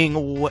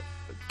 being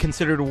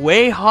considered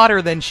way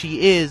hotter than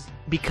she is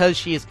because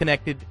she is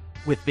connected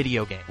with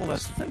video games. Well,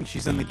 that's the thing.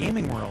 She's in the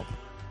gaming world.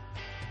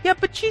 Yeah,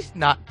 but she's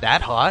not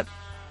that hot.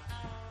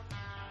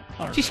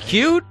 All she's right.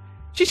 Cute.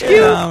 She's Get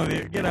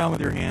cute. Get on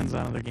with your hands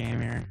on the game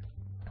here.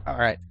 All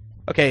right.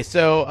 Okay,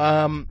 so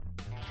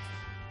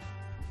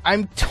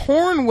I'm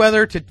torn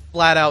whether to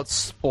flat out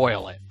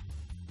spoil it.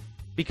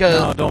 Because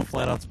no, don't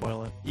flat out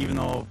spoil it. Even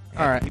though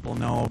people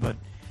know, but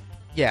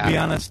yeah. To be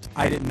honest,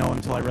 I didn't know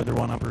until I read their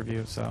 1-up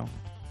review. So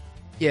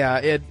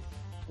yeah,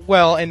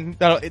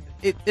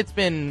 it's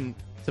been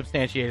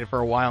substantiated for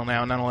a while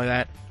now. Not only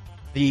that,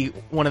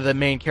 one of the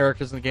main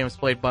characters in the game is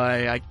played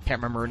by, I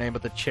can't remember her name,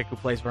 but the chick who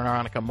plays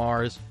Veronica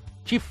Mars.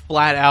 She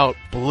flat out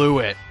blew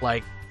it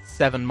like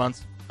 7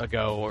 months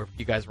ago, or if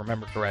you guys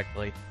remember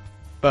correctly.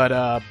 But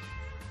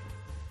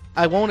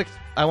I won't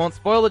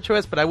spoil the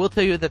twist, but I will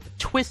tell you that the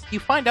twist, you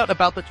find out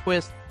about the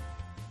twist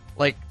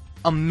like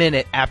a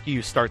minute after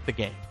you start the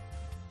game.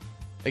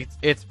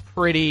 It's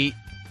pretty.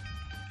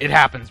 It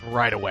happens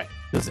right away.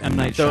 Does M.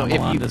 Night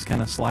Shyamalan just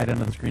kind of slide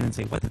under the screen and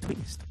say, "What the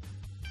twist?"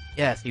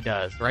 Yes, he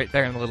does. Right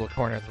there in the little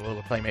corner is a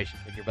little claymation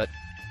figure. But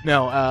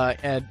no,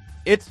 and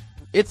it's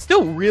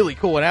still really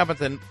cool what happens.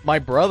 And my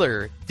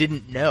brother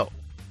didn't know.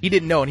 He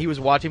didn't know, and he was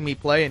watching me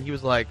play, and he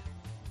was like,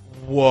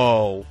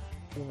 "Whoa."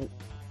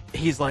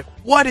 He's like,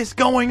 "What is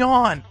going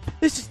on?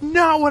 This is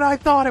not what I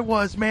thought it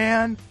was,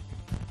 man."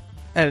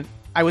 And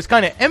I was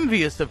kind of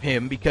envious of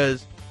him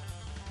because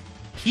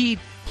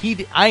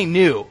I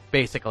knew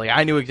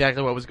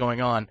exactly what was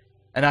going on,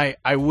 and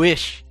I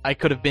wish I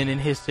could have been in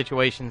his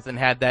situations and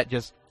had that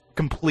just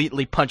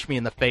completely punch me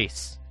in the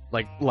face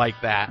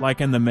like that.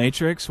 Like in The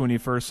Matrix, when you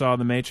first saw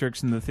The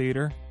Matrix in the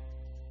theater?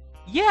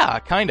 Yeah,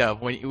 kind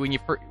of. When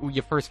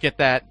you first get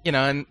that,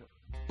 and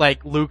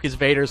like Luke is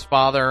Vader's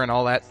father and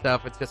all that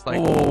stuff, it's just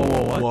like,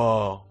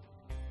 whoa.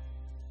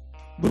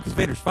 Luke is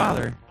Vader's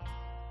father?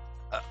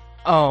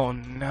 Oh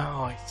no,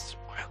 I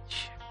spoiled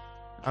shit.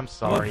 I'm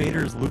sorry. Well,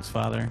 Vader is Luke's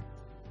father.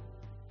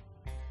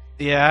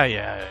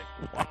 Yeah.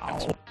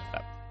 Wow.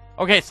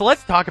 Okay, so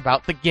let's talk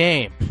about the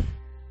game.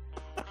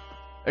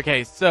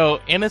 Okay, so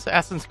in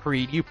Assassin's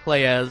Creed, you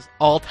play as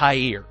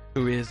Altair,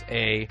 who is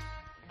the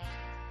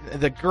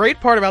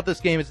great part about this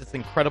game is its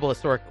incredible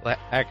historical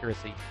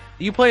accuracy.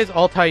 You play as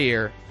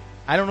Altair.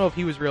 I don't know if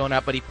he was real or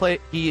not, but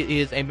he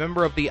is a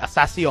member of the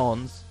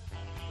Assassins,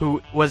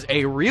 who was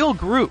a real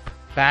group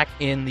back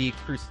in I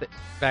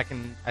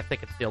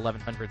think it's the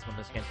 1100s when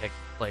this game takes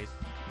place.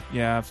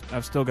 Yeah,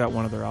 I've still got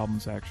one of their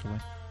albums, actually.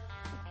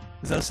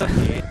 Is that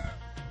 78?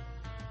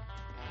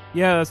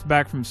 Yeah, that's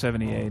back from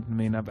 78. I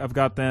mean, I've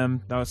got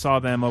them. I saw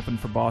them open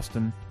for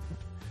Boston.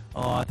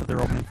 Oh, I thought they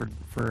were opening for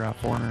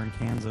Foreigner in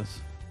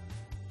Kansas.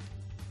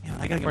 Yeah,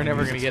 I gotta get We're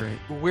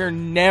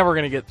never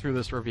gonna get through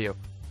this review.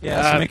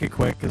 Yeah, so make it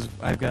quick because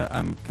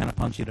I'm kind of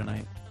punchy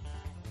tonight.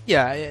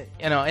 Yeah,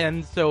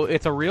 and so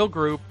it's a real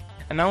group,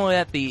 and not only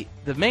that, the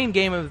main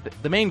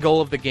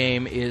goal of the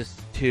game is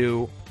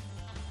to,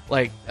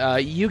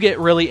 you get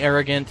really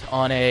arrogant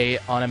on a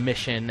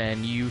mission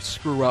and you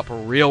screw up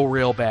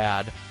real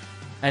bad.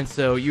 And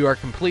so you are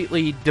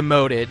completely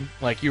demoted,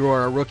 like you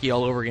are a rookie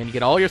all over again. You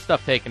get all your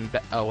stuff taken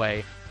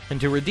away. And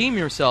to redeem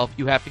yourself,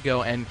 you have to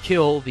go and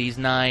kill these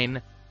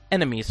 9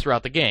 enemies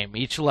throughout the game.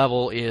 Each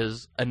level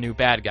is a new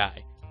bad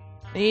guy.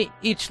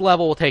 Each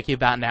level will take you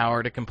about an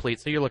hour to complete,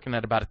 so you're looking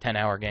at about a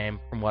 10-hour game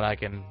from what I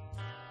can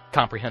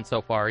comprehend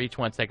so far. Each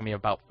one's taking me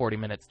about 40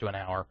 minutes to an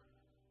hour.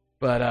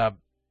 But, and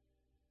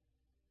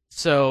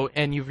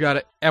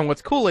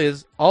what's cool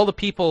is all the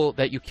people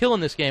that you kill in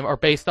this game are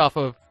based off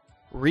of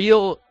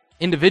real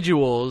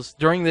individuals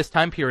during this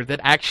time period that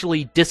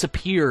actually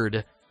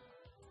disappeared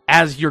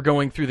as you're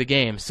going through the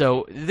game.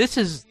 So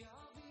it's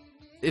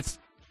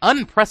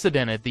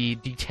unprecedented, the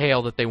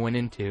detail that they went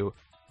into.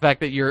 The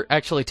fact that you're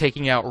actually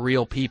taking out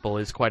real people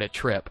is quite a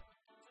trip.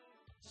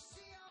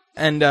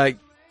 And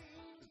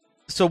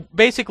so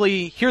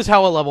basically, here's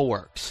how a level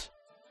works.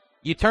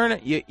 You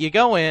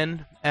go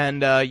in,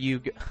 and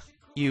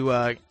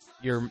your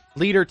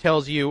leader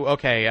tells you,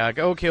 okay,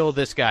 go kill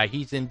this guy.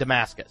 He's in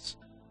Damascus.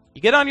 You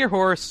get on your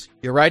horse,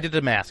 you ride to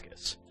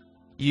Damascus.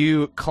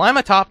 You climb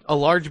atop a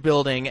large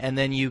building, and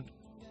then you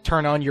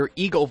turn on your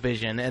eagle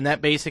vision, and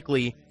that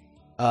basically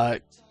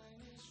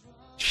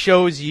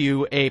shows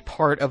you a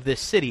part of this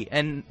city.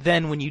 And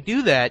then when you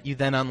do that, you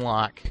then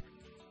unlock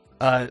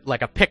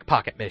like a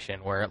pickpocket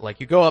mission, where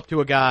you go up to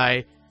a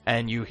guy,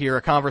 and you hear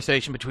a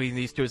conversation between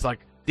these two. It's like,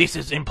 this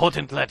is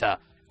important letter.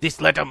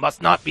 This letter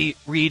must not be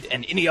read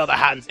in any other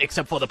hands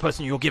except for the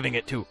person you're giving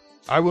it to.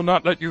 I will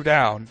not let you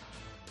down.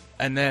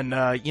 And then,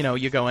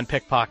 you go and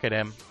pickpocket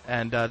him.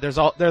 And there's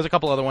a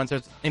couple other ones.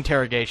 There's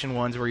interrogation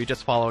ones where you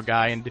just follow a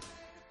guy. And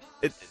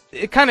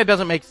it kind of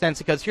doesn't make sense,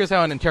 because here's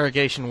how an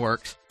interrogation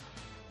works.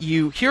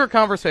 You hear a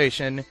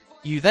conversation.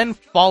 You then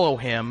follow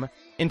him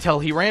until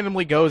he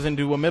randomly goes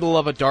into the middle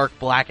of a dark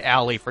black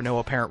alley for no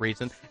apparent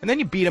reason. And then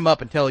you beat him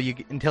up until you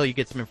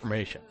get some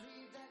information.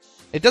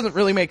 It doesn't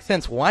really make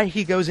sense why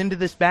he goes into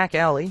this back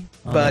alley,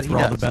 but that's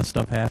where all the best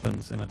stuff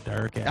happens, in a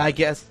dark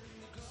alley.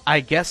 I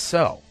guess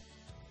so.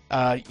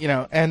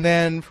 And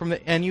then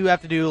and you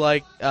have to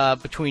do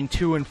between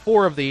 2 and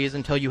 4 of these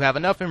until you have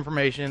enough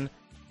information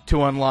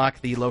to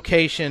unlock the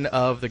location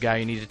of the guy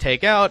you need to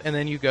take out, and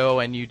then you go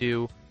and you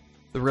do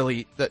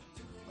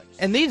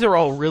and these are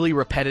all really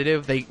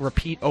repetitive. They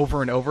repeat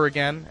over and over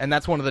again, and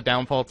that's one of the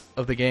downfalls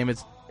of the game.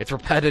 Is it's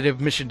repetitive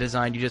mission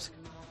design.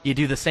 You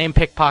do the same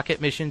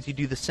pickpocket missions, you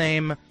do the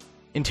same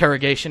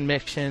interrogation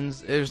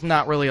missions. There's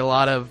not really a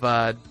lot of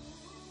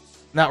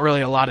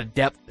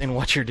depth in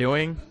what you're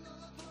doing.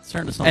 It's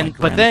starting to sound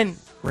like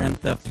Grand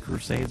Theft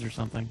Crusades or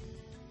something.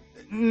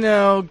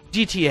 No,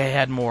 GTA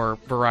had more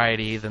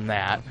variety than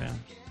that. Okay.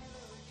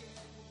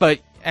 But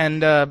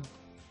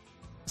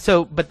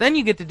then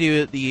you get to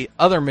do the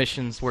other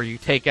missions where you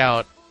take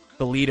out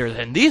the leaders,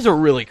 and these are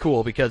really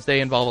cool because they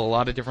involve a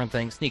lot of different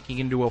things. Sneaking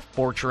into a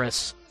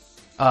fortress,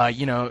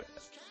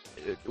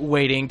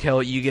 waiting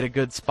till you get a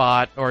good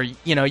spot, or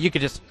you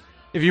could just,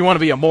 if you want to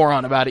be a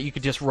moron about it, you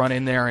could just run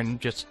in there and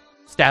just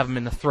stab him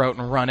in the throat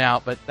and run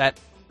out. But that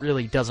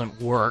really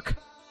doesn't work,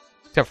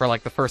 except for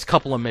the first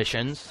couple of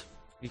missions,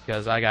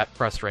 because I got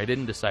frustrated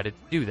and decided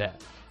to do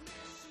that.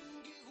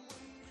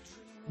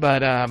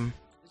 But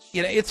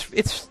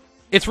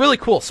it's really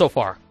cool so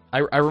far.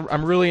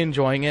 I'm really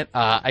enjoying it.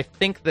 I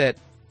think that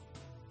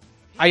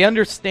I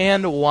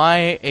understand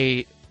why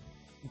a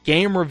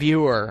game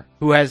reviewer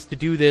who has to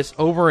do this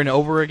over and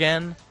over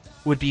again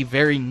would be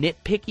very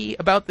nitpicky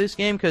about this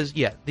game, because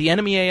the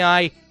enemy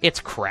AI, it's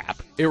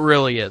crap. It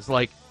really is.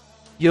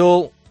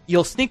 You'll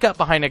you'll sneak up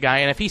behind a guy,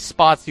 and if he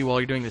spots you while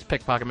you're doing this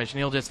pickpocket mission,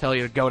 he'll just tell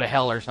you to go to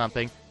hell or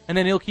something, and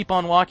then he'll keep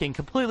on walking,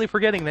 completely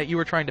forgetting that you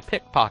were trying to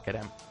pickpocket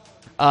him.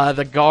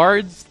 The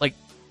guards, like,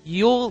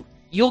 you'll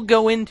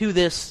go into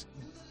this,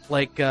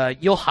 like,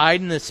 you'll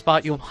hide in this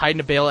spot, you'll hide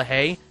in a bale of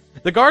hay.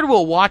 The guard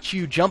will watch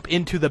you jump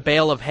into the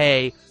bale of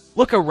hay,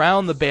 look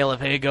around the bale of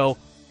hay, go,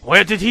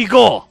 "Where did he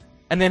go?"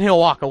 And then he'll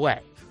walk away.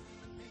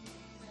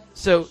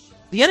 So,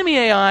 the enemy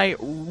AI,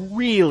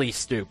 really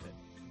stupid.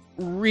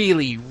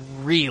 Really,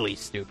 really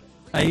stupid.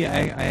 I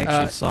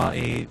actually saw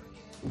a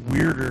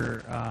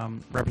weirder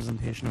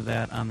representation of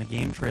that on the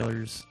Game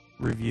Trailers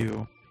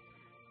review,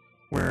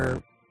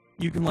 where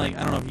you can, like,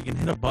 I don't know if you can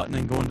hit a button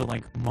and go into,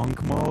 like,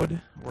 monk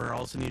mode, where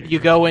all of a sudden you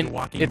go in,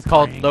 it's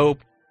called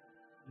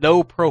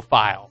low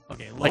profile.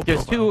 Okay, low like,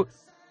 profile.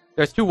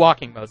 There's two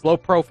walking modes, low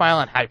profile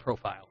and high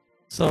profile.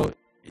 So,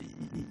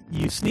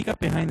 you sneak up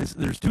behind this,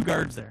 there's two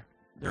guards there.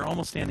 They're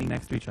almost standing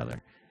next to each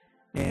other.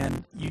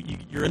 And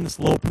you're in this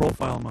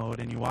low-profile mode,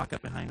 and you walk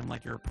up behind him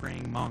like you're a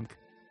praying monk.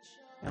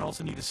 And all of a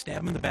sudden, you just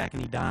stab him in the back,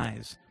 and he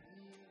dies.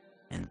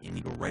 And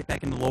you go right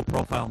back into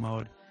low-profile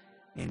mode.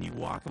 And you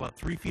walk about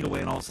 3 feet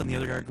away, and all of a sudden, the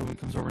other guard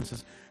comes over and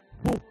says,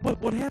 "Whoa,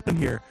 what happened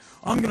here?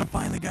 I'm going to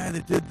find the guy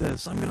that did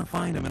this. I'm going to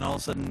find him." And all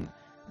of a sudden,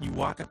 you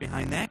walk up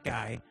behind that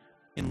guy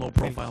in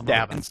low-profile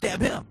mode and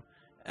stab him.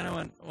 And I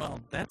went, well,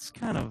 that's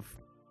kind of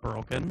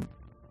broken.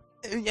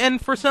 And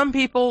for some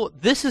people,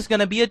 this is going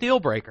to be a deal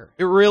breaker.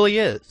 It really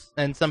is.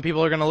 And some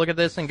people are going to look at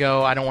this and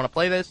go, "I don't want to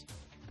play this."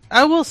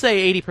 I will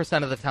say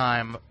 80% of the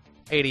time,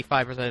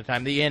 85% of the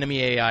time, the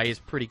enemy AI is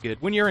pretty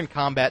good. When you're in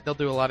combat, they'll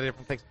do a lot of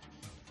different things.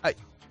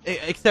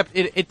 Except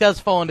it does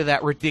fall into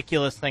that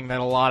ridiculous thing that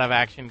a lot of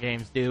action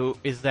games do,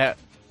 is that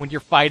when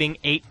you're fighting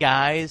 8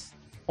 guys,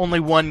 only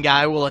one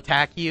guy will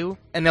attack you,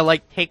 and they'll,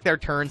 like, take their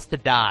turns to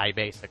die,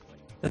 basically.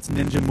 That's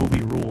Ninja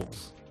Movie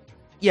rules.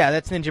 Yeah,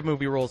 that's Ninja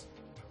Movie rules.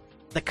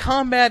 The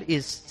combat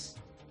is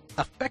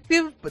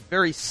effective, but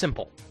very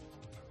simple.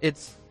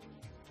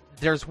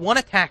 There's one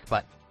attack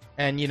button,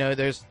 and,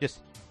 there's just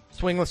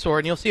swing the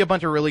sword, and you'll see a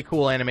bunch of really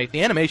cool animations.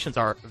 The animations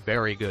are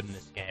very good in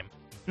this game.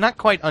 Not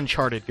quite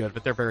Uncharted good,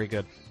 but they're very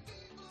good.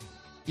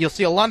 You'll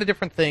see a lot of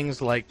different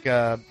things, like,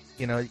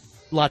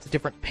 lots of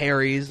different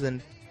parries,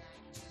 and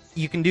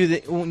you can do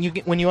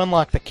when you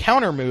unlock the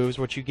counter moves,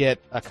 which you get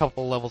a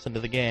couple levels into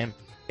the game.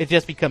 It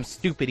just becomes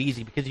stupid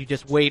easy because you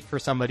just wait for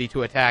somebody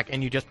to attack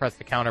and you just press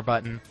the counter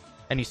button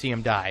and you see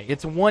him die.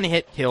 It's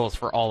one-hit kills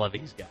for all of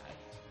these guys.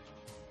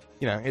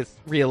 It's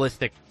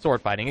realistic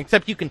sword fighting,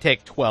 except you can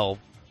take 12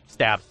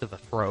 stabs to the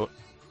throat.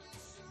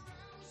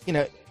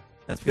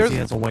 That's because he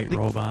has a white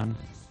robe on.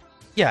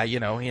 Yeah,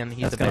 and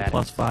he's That's got a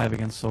 +5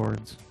 against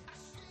swords.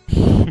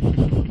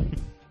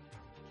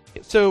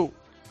 So,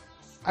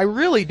 I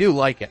really do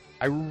like it.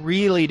 I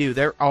really do.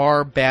 There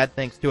are bad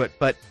things to it,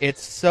 but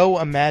it's so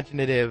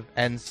imaginative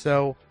and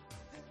so...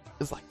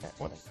 It's like that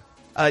one.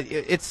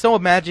 It's so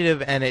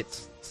imaginative and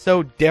it's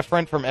so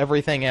different from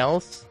everything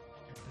else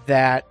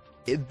that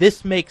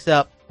this makes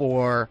up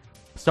for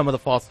some of the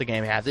faults the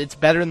game has. It's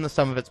better than the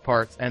sum of its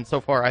parts, and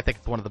so far I think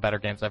it's one of the better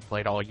games I've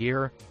played all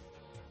year.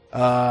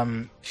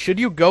 Should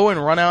you go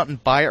and run out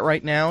and buy it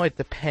right now? It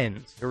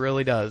depends. It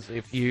really does.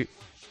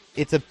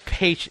 It's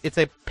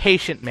a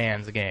patient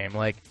man's game.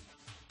 Like,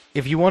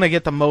 if you want to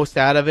get the most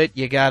out of it,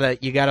 you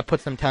gotta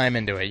put some time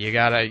into it. You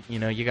gotta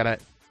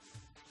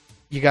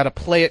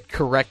play it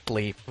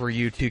correctly for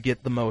you to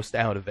get the most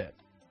out of it.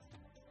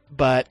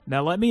 But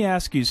now let me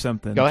ask you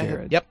something, go Jared.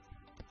 ahead. Yep.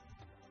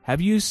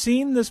 Have you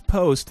seen this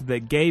post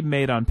that Gabe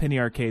made on Penny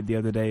Arcade the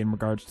other day in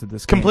regards to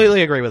this game?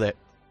 Completely agree with it.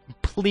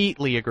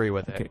 Completely agree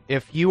with it.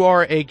 If you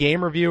are a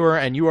game reviewer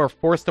and you are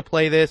forced to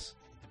play this,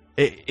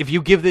 if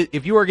you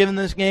are given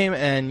this game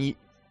and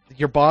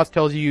your boss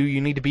tells you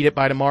you need to beat it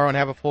by tomorrow and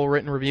have a full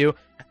written review,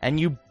 and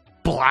you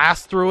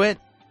blast through it,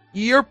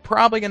 you're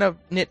probably going to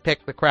nitpick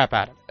the crap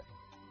out of it.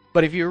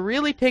 But if you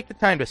really take the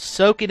time to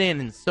soak it in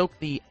and soak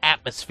the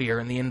atmosphere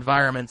and the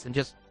environments and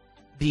just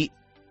the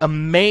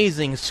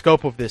amazing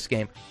scope of this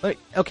game.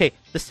 Okay,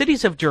 the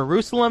cities of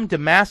Jerusalem,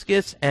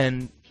 Damascus,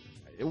 and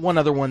one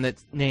other one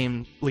that's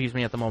name leaves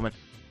me at the moment,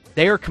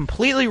 they are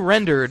completely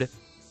rendered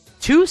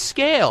to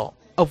scale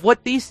of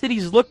what these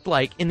cities looked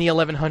like in the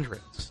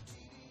 1100s.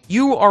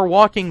 You are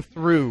walking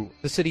through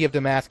the city of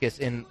Damascus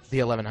in the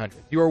 1100s.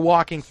 You are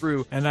walking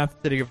through the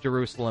city of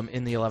Jerusalem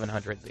in the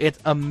 1100s. It's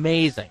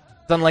amazing.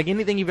 It's unlike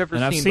anything you've ever seen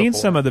before. And I've seen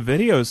some of the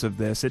videos of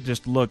this. It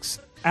just looks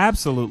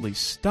absolutely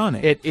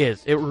stunning. It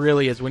is. It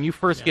really is. When you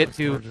first get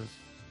to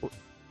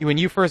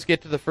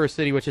the first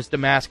city, which is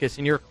Damascus,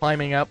 and you're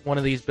climbing up one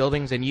of these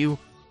buildings, and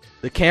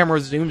the camera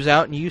zooms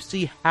out, and you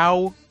see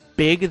how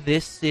big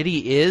this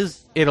city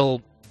is,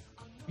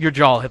 your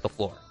jaw will hit the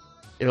floor.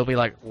 It'll be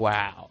like,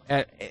 wow.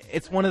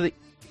 It's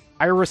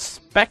I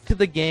respect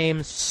the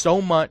game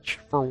so much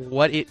for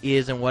what it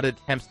is and what it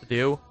attempts to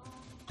do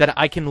that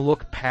I can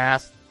look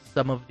past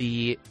some of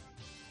the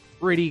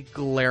pretty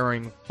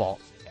glaring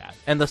faults it has.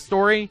 And the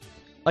story,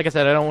 like I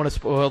said, I don't want to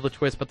spoil the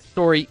twist, but the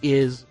story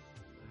is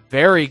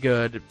very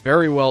good,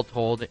 very well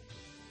told.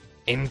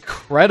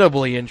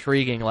 incredibly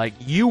intriguing. Like,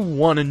 you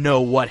want to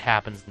know what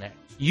happens next.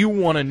 You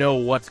want to know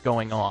what's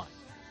going on.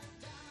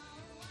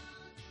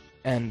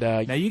 And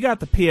now you got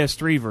the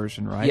PS3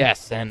 version, right?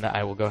 Yes, and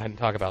I will go ahead and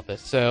talk about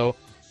this. So,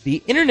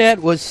 the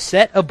internet was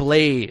set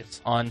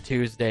ablaze on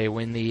Tuesday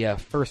when the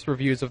first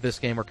reviews of this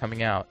game were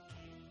coming out.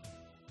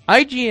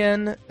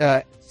 IGN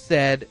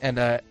said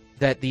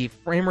that the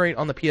frame rate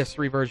on the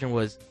PS3 version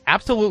was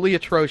absolutely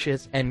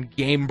atrocious and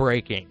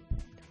game-breaking.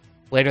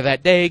 Later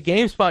that day,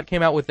 GameSpot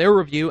came out with their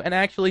review and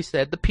actually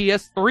said the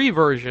PS3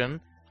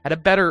 version had a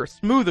better,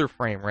 smoother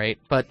frame rate,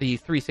 but the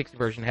 360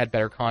 version had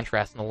better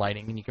contrast in the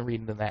lighting, and you can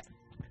read into that.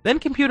 Then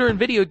Computer and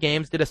Video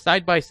Games did a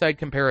side-by-side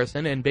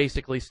comparison and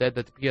basically said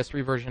that the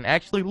PS3 version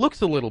actually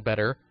looks a little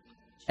better,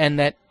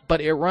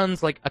 but it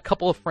runs like a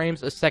couple of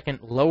frames a second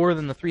lower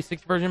than the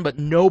 360 version, but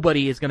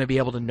nobody is going to be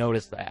able to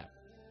notice that.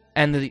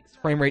 And the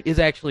frame rate is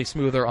actually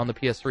smoother on the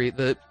PS3.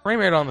 The frame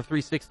rate on the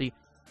 360,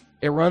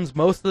 it runs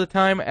most of the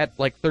time at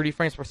like 30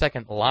 frames per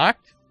second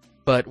locked,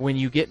 but when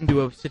you get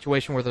into a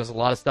situation where there's a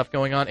lot of stuff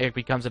going on, it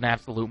becomes an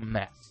absolute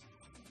mess.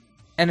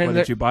 And then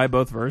did you buy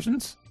both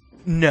versions?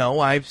 No,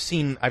 I've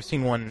seen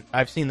one.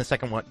 I've seen the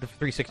second one, the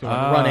 360 one,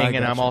 running,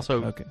 and I'm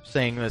also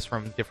saying this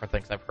from different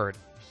things I've heard.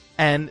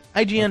 And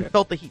IGN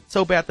felt the heat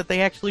so bad that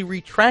they actually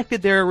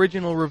retracted their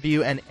original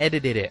review and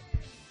edited it.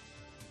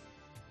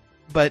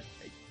 But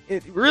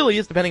it really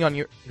is depending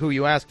on who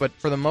you ask. But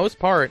for the most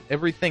part,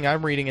 everything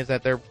I'm reading is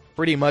that they're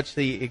pretty much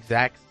the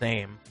exact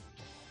same.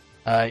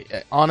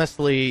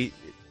 Honestly,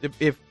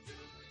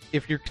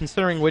 if you're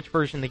considering which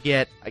version to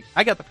get,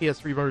 I got the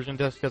PS3 version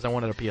just because I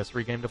wanted a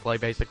PS3 game to play,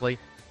 basically.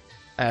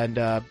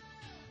 And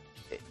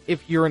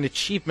if you're an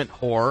achievement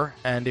whore,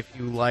 and if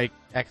you like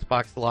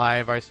Xbox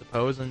Live, I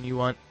suppose, and you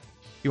want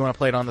to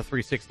play it on the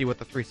 360 with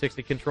the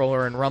 360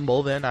 controller and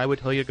Rumble, then I would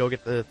tell you to go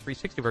get the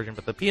 360 version.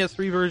 But the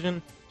PS3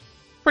 version,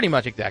 pretty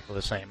much exactly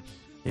the same.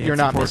 Yeah, you're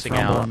not missing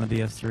Rumble out on the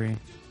DS3.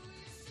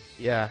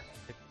 Yeah,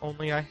 if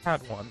only I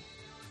had one.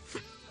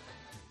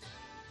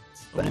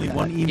 Only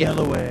one email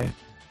away.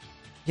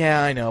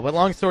 Yeah, I know. But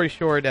long story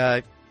short,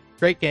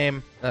 great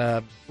game.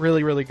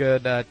 Really, really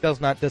good.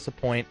 Does not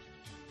disappoint.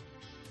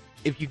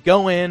 If you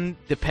go in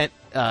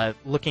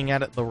looking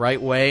at it the right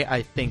way,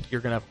 I think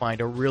you're going to find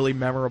a really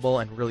memorable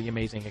and really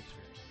amazing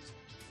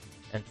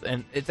experience.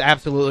 And it's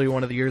absolutely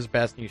one of the year's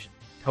best, and you should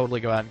totally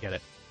go out and get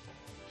it.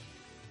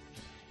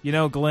 You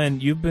know,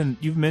 Glenn,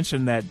 you've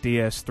mentioned that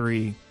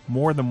DS3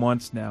 more than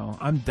once now.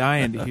 I'm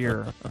dying to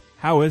hear.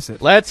 How is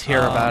it? Let's hear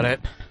about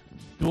it.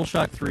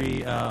 DualShock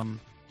 3,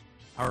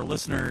 our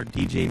listener,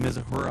 DJ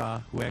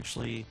Mizuhara, who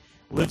actually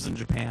lives in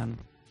Japan,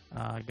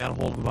 got a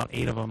hold of about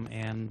 8 of them,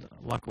 and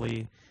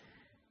luckily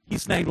he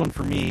snagged one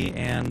for me,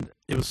 and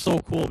it was so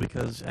cool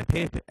because I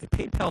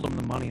PayPal'd him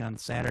the money on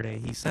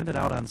Saturday. He sent it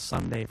out on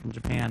Sunday from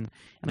Japan,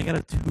 and I got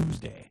it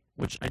Tuesday,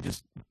 which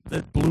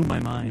that blew my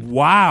mind.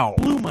 Wow.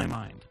 Blew my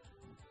mind.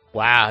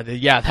 Wow,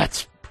 yeah,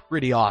 that's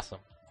pretty awesome.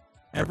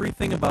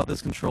 Everything about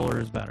this controller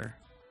is better.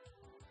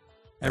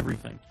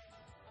 Everything.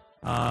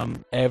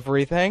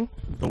 Everything?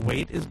 The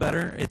weight is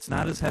better. It's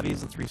not as heavy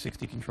as the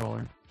 360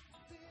 controller.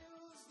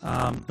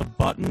 The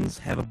buttons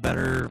have a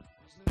better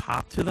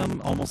pop to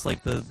them, almost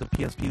like the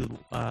PSP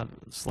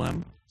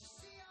Slim.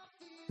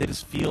 They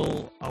just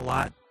feel a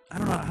lot. I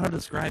don't know how to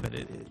describe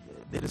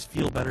it. They just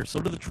feel better. So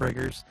do the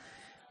triggers.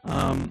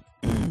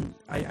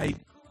 I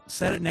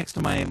set it next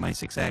to my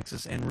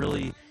 6-axis, and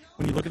really,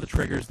 when you look at the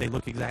triggers, they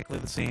look exactly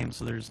the same.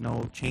 So there's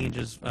no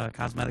changes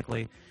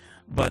cosmetically,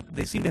 but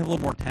they seem to have a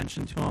little more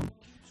tension to them.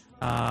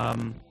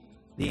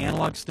 The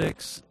analog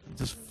sticks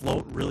just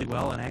float really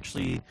well, and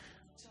actually,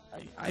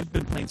 I've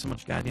been playing so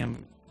much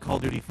goddamn Call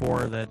of Duty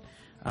 4 that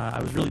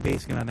I was really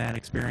basing it on that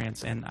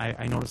experience, and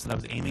I noticed that I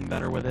was aiming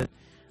better with it,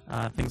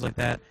 things like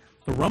that.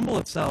 The Rumble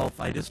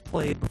itself, I just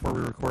played, before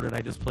we recorded,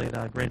 I just played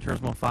Gran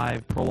Turismo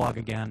 5 Prologue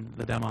again,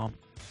 the demo,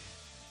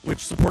 which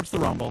supports the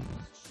Rumble,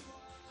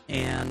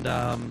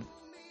 and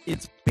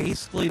it's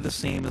basically the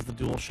same as the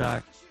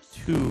DualShock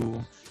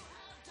 2,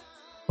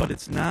 but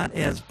it's not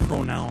as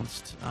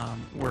pronounced,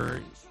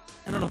 where,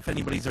 I don't know if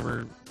anybody's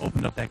ever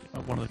opened up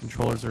one of the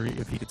controllers, or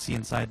if you could see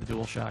inside the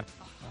DualShock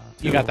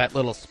 2. You got that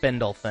little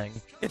spindle thing.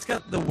 It's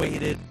got the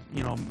weighted,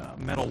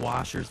 metal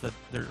washers that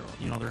they're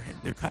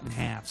cut in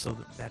half, so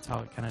that's how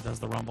it kind of does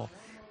the rumble.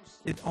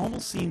 It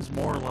almost seems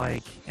more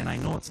like, and I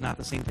know it's not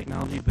the same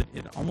technology, but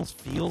it almost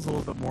feels a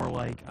little bit more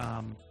like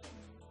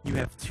you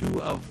have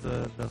 2 of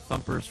the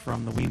thumpers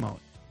from the Wiimote,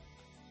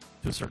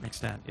 to a certain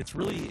extent. It's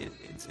really,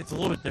 it's a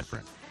little bit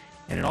different.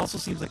 And it also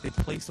seems like they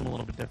placed them a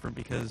little bit different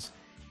because,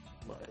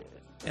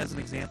 as an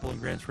example, in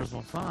Gran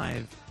Turismo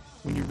 5,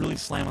 when you really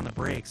slam on the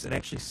brakes, it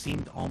actually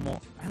seemed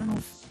almost, I don't know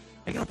if,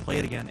 I gotta play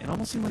it again, it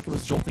almost seemed like it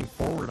was jolting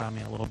forward on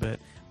me a little bit,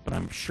 but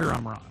I'm sure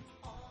I'm wrong.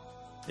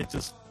 It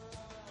just,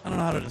 I don't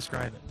know how to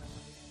describe it.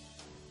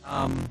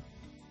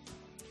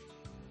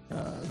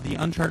 The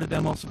Uncharted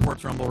demo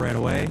supports Rumble right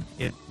away.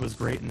 It was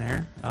great in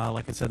there.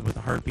 Like I said, with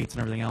the heartbeats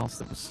and everything else,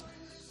 that was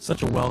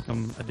such a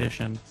welcome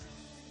addition.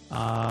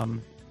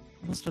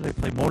 What else did I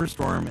play?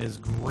 MotorStorm is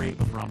great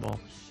with Rumble.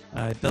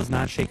 It does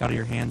not shake out of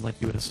your hands like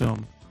you would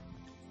assume.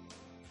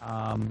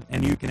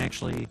 And you can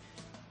actually,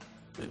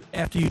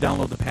 after you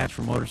download the patch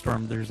from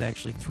MotorStorm, there's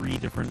actually 3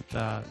 different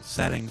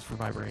settings for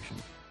vibration.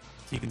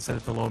 So you can set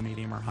it to low,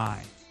 medium, or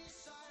high.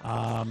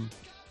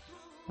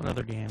 What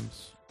other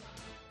games?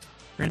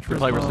 Gran Turismo.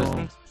 Play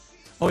Resistance?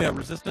 Oh yeah,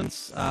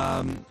 Resistance.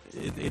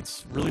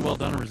 It's really well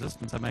done in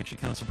Resistance. I'm actually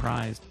kind of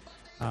surprised.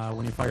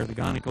 When you fire the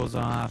gun, it goes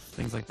off,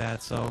 things like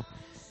that. So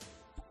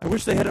I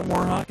wish they had it in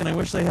Warhawk, and I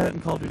wish they had it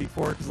in Call of Duty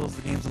 4, because those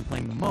are the games I'm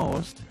playing the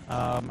most.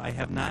 I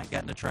have not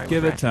gotten to try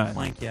Give with it Ratchet and time.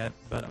 Clank yet,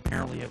 but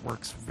apparently it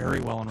works very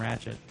well in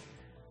Ratchet.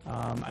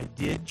 I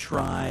did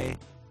try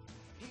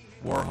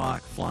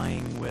Warhawk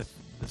flying with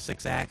the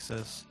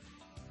 6-axis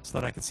so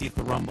that I could see if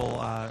the rumble,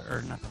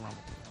 or not the rumble,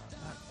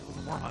 it was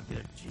a Warhawk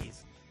either,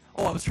 jeez.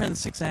 Oh, I was trying the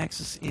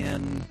 6-axis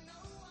in,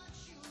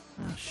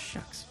 oh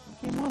shucks,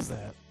 what game was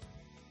that?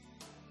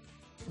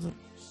 Was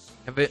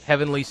it?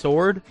 Heavenly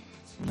Sword?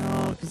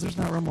 No, because there's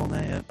not rumble in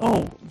that yet.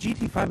 Oh,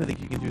 GT5 I think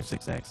you can do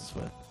 6-axis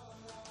with. Or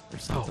Oh,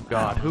 something.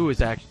 God. Who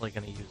is actually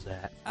going to use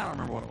that? I don't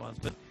remember what it was,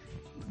 but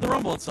the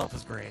rumble itself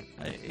is great.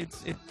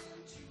 It's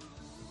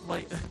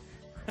like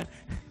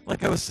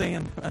like I was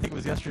saying, I think it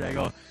was yesterday, I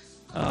go,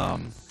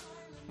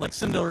 like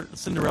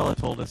Cinderella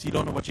told us, you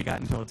don't know what you got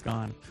until it's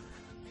gone.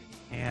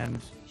 And,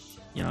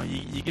 you know,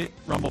 you get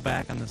rumble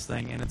back on this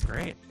thing, and it's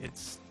great.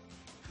 It's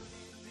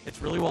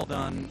really well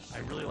done. I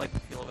really like the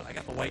feel of it. I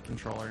got the white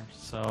controller,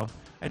 so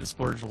I just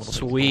splurged a little bit.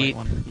 Sweet.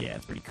 With the white one. Yeah,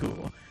 it's pretty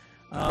cool.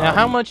 Now,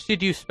 how much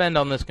did you spend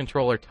on this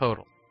controller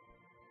total?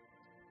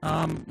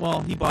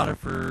 Well, he bought it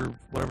for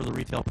whatever the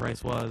retail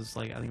price was.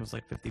 Like, I think it was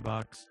like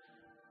 $50,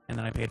 and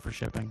then I paid for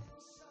shipping.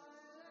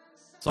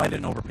 So I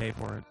didn't overpay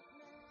for it.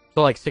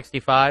 So, like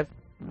 65?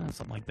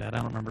 Something like that. I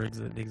don't remember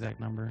the exact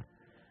number.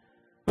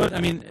 But,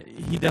 I mean,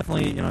 he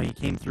definitely, you know, he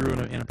came through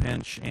in a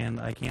pinch, and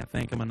I can't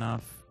thank him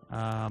enough.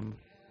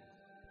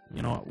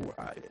 You know,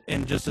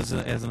 and just as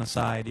an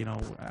aside, you know,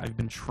 I've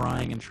been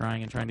trying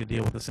to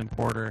deal with this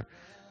importer,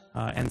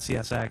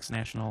 NCSX,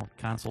 National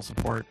Console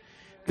Support,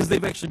 because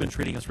they've actually been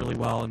treating us really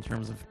well in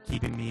terms of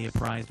keeping me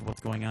apprised of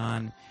what's going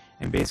on.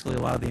 And basically, a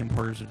lot of the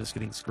importers are just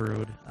getting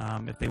screwed.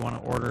 If they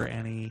want to order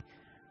any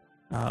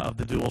of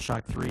the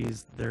DualShock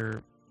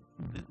 3s,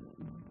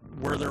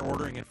 where they're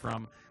ordering it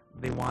from,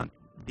 they want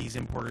these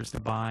importers to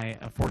buy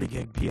a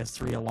 40-gig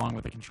PS3 along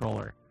with a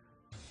controller.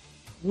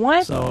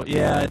 What? So,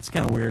 yeah, it's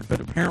kind of weird, but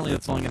apparently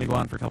it's only going to go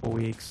on for a couple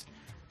weeks.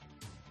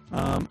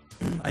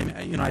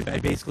 I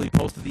basically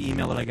posted the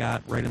email that I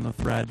got right in the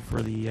thread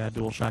for the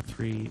DualShock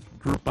 3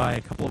 group buy.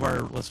 A couple of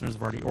our listeners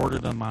have already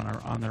ordered them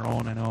on their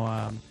own. I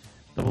know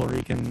Double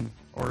Rican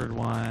ordered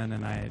one,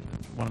 and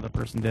one other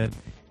person did.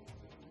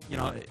 You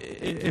know,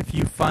 if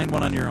you find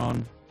one on your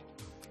own,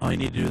 all you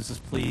need to do is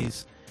just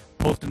please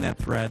post in that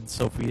thread,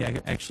 so if we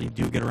actually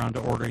do get around to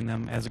ordering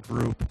them as a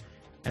group,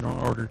 I don't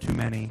order too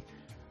many.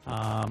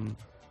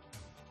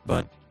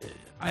 But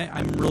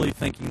I'm really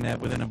thinking that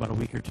within about a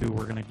week or two,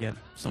 we're going to get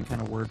some kind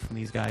of word from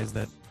these guys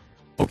that,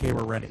 okay,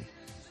 we're ready.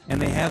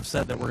 And they have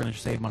said that we're going to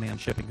save money on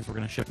shipping because we're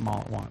going to ship them all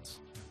at once.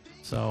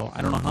 So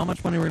I don't know how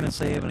much money we're going to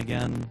save, and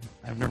again,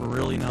 I've never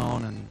really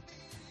known.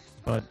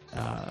 But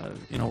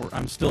you know,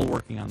 I'm still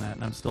working on that,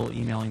 and I'm still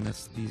emailing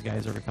these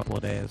guys every couple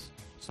of days.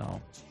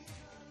 So,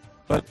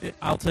 but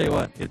I'll tell you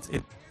what,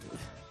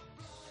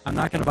 I'm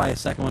not going to buy a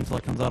second one until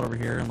it comes out over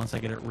here, unless I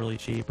get it really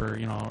cheap or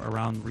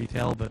around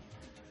retail. But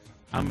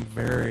I'm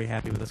very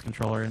happy with this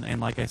controller,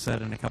 and like I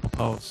said in a couple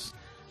posts,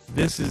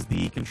 this is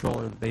the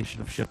controller that they should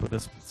have shipped with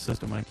this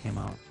system when it came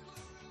out.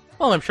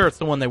 Well, I'm sure it's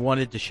the one they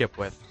wanted to ship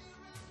with.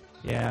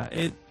 Yeah,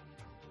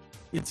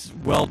 it's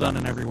well done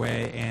in every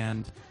way,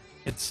 and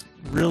it's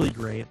really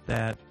great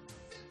that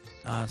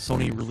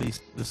Sony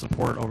released the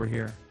support over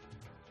here,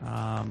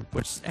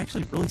 which is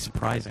actually really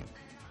surprising.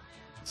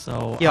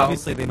 So Yeah,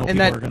 obviously they know and people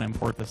that- are going to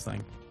import this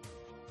thing.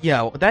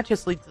 Yeah, well, that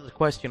just leads to the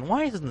question,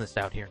 why isn't this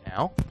out here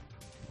now?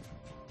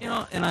 You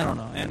know, and I don't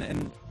know.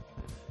 And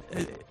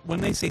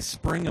when they say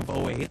spring of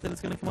 08 that it's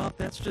going to come out,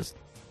 that's just,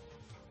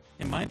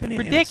 in my opinion,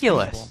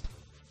 Ridiculous. inexcusable.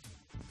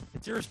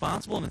 It's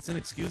irresponsible and it's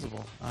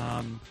inexcusable.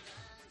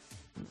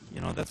 You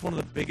know, that's one of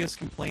the biggest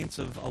complaints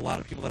of a lot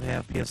of people that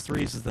have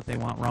PS3s is that they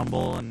want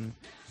Rumble and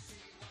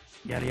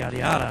yada, yada,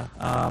 yada.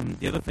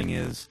 The other thing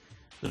is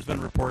there's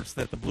been reports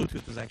that the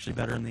Bluetooth is actually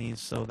better in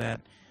these, so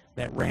that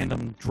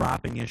random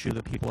dropping issue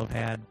that people have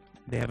had,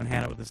 they haven't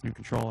had it with this new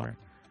controller.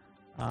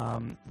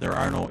 There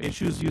are no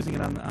issues using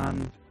it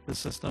on the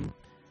system.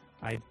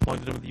 I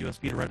plugged it in with the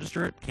USB to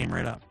register it, came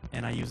right up,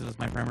 and I use it as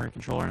my primary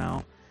controller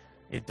now.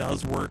 It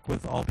does work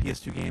with all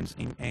PS2 games,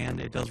 and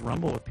it does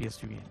rumble with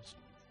PS2 games,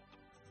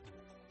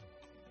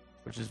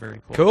 which is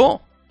very cool.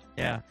 Cool.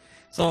 Yeah.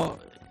 So,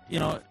 you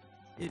know,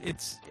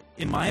 it's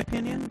in my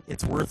opinion,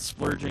 it's worth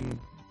splurging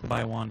to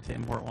buy one, to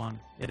import one.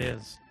 It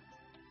is.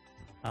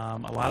 A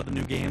lot of the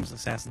new games,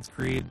 Assassin's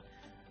Creed,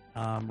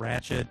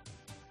 Ratchet,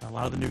 a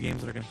lot of the new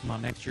games that are going to come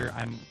out next year,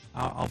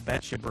 I'll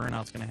bet you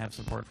Burnout's going to have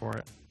support for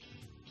it.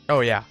 Oh,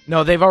 yeah.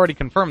 No, they've already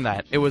confirmed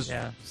that. It was...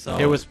 Yeah. So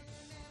It was...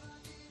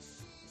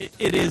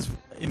 It is,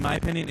 in my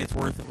opinion, it's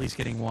worth at least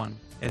getting one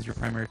as your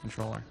primary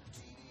controller.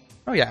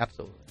 Oh, yeah,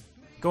 absolutely.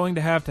 going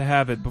to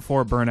have it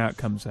before Burnout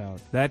comes out.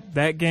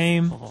 That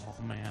game Oh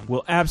man.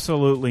 will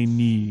absolutely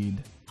need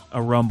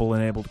a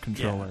Rumble-enabled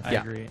controller. I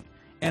agree.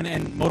 And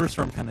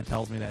MotorStorm kind of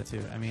tells me that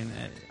too. I mean,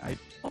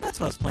 that's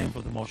what I was playing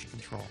with the motion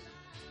control.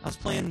 I was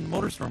playing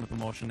MotorStorm with the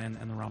motion and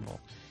the Rumble.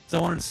 So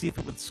I wanted to see if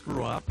it would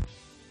screw up,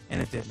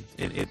 and it didn't.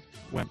 It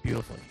went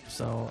beautifully.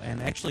 So,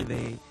 and actually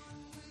the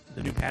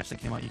new patch that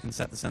came out, you can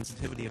set the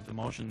sensitivity of the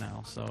motion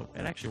now, so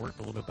it actually worked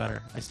a little bit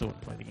better. I still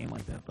wouldn't play the game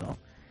like that though.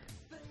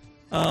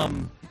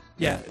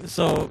 Yeah.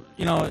 So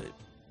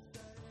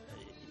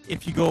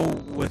if you go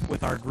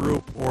with our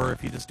group, or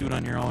if you just do it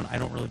on your own, I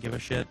don't really give a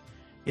shit.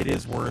 It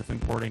is worth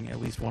importing at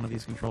least one of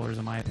these controllers,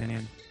 in my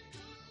opinion.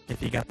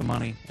 If you got the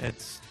money,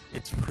 it's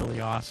really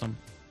awesome.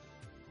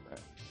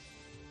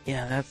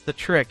 Yeah, that's the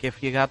trick,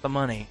 if you got the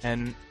money.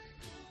 And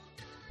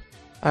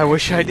I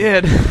wish I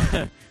did.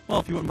 Well,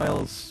 if you wouldn't buy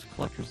those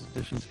collector's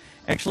editions.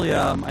 Actually,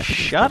 I think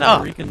Shut the up.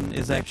 Puerto Rican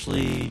is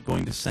actually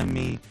going to send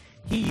me...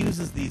 He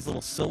uses these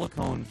little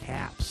silicone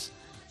caps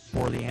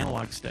for the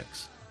analog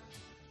sticks.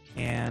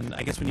 And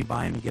I guess when you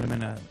buy them, you get them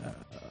in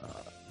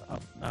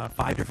a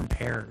 5 different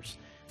pairs.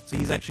 So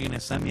he's actually going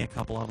to send me a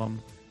couple of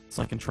them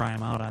so I can try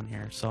them out on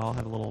here. So I'll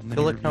have a little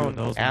mini review Silicone of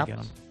those when I get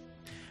caps?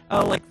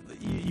 them. Like,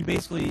 you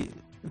basically...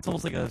 It's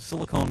almost like a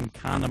silicone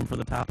condom for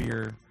the top of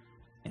your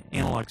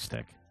analog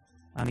stick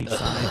on each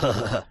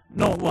side.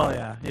 No, well,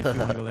 yeah, if you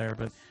want to go there.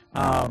 But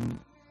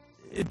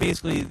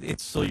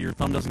it's so your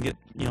thumb doesn't get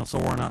so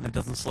worn out and it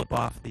doesn't slip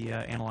off the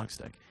analog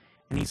stick.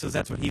 And he says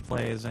that's what he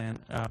plays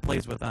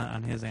with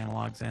on his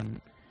analogs. And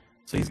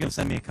so he's going to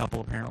send me a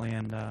couple, apparently,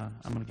 and I'm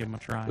going to give them a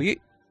try.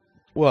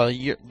 Well,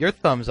 your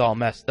thumb's all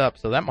messed up,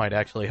 so that might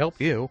actually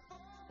help you.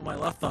 My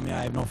left thumb,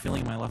 I have no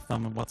feeling in my left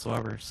thumb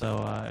whatsoever.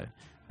 So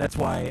that's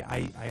why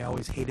I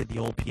always hated the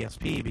old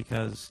PSP,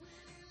 because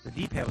the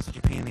D-pad was such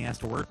a pain in the ass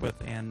to work with,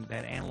 and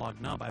that analog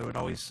nub, I would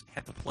always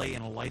have to play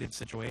in a lighted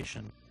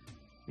situation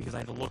because I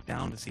had to look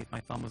down to see if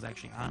my thumb was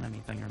actually on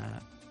anything or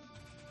not.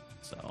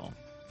 So,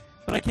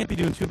 but I can't be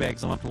doing 2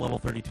 bags. I'm up to level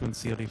 32 in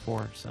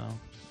COD4, so.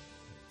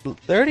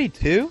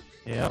 32?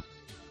 Yep.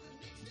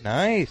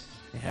 Nice.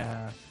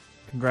 Yeah.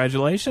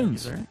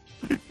 Congratulations.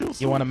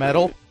 You want a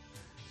medal?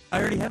 I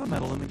already have a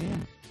medal in the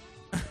game.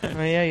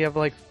 Oh, yeah,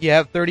 you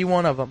have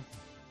 31 of them.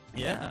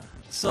 Yeah.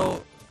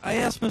 So I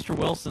asked Mr.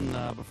 Wilson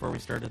before we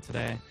started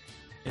today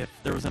if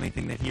there was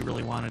anything that he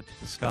really wanted to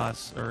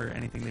discuss or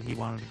anything that he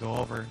wanted to go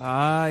over.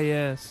 Ah,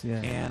 yes,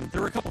 yeah. And there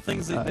were a couple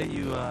things that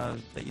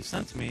you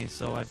sent to me,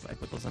 so I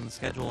put those on the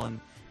schedule. And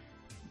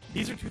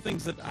these are 2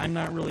 things that I'm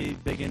not really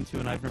big into,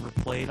 and I've never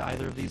played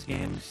either of these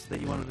games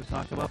that you wanted to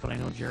talk about, but I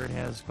know Jared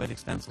has quite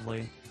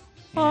extensively.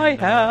 And, I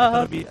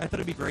have. I thought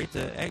it'd be great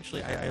to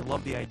actually. I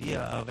love the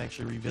idea of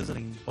actually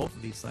revisiting both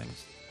of these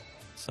things.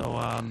 So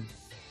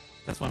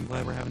that's why I'm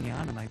glad we're having you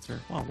on tonight, sir.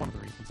 Well, one of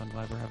the reasons I'm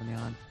glad we're having you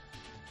on.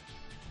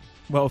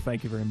 Well,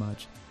 thank you very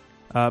much.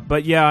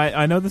 But yeah,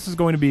 I know this is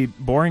going to be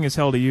boring as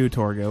hell to you,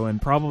 Torgo,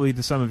 and probably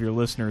to some of your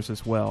listeners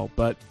as well.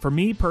 But for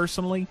me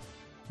personally,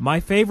 my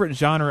favorite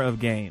genre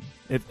of game,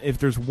 if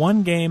there's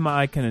one game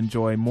I can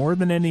enjoy more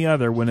than any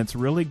other when it's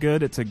really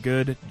good, it's a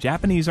good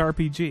Japanese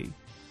RPG.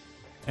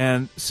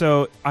 And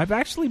so I've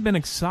actually been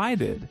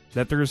excited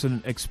that there's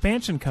an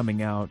expansion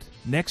coming out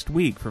next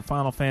week for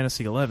Final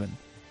Fantasy XI.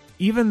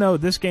 Even though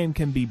this game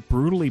can be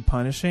brutally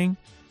punishing,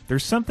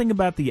 there's something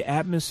about the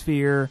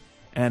atmosphere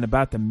and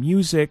about the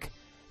music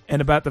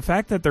and about the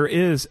fact that there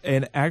is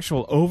an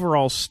actual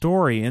overall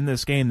story in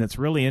this game that's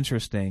really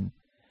interesting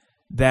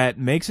that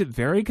makes it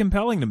very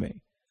compelling to me.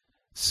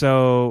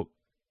 So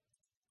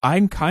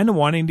I'm kind of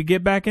wanting to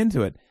get back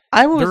into it.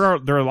 There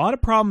are a lot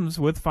of problems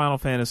with Final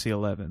Fantasy XI.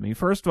 I mean,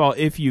 first of all,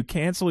 if you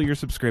cancel your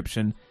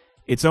subscription,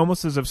 it's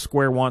almost as if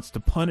Square wants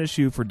to punish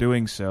you for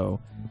doing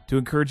so, to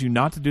encourage you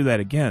not to do that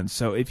again.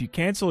 So if you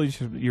cancel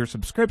your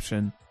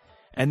subscription,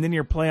 and then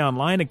your Play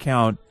Online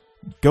account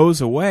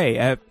goes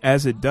away,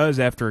 as it does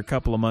after a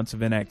couple of months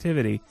of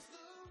inactivity,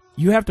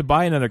 you have to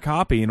buy another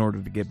copy in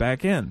order to get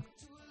back in.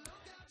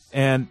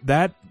 And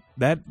that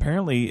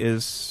apparently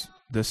is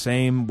the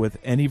same with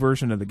any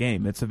version of the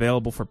game. It's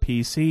available for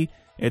PC,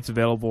 it's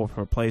available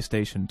for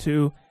PlayStation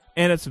 2,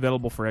 and it's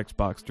available for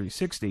Xbox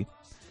 360.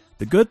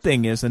 The good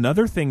thing is,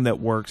 another thing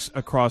that works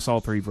across all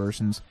 3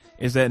 versions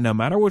is that no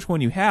matter which one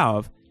you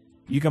have,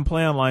 you can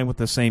play online with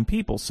the same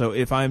people. So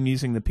if I'm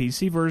using the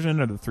PC version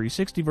or the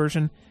 360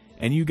 version,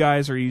 and you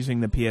guys are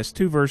using the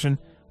PS2 version,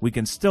 we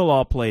can still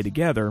all play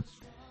together.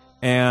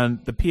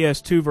 And the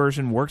PS2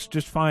 version works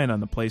just fine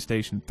on the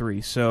PlayStation 3.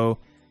 So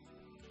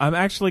I'm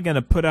actually going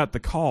to put out the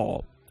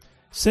call.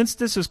 Since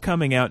this is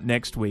coming out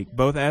next week,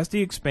 both as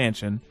the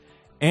expansion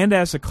and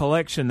as a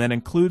collection that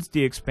includes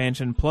the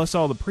expansion plus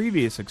all the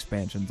previous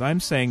expansions,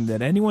 I'm saying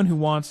that anyone who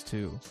wants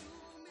to,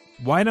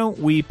 why don't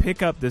we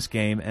pick up this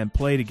game and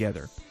play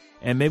together?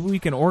 And maybe we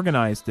can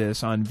organize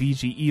this on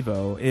VG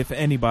Evo if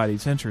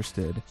anybody's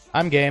interested.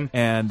 I'm game.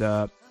 And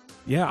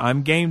yeah,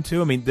 I'm game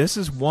too. I mean, this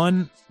is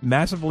one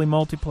massively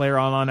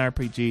multiplayer online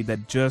RPG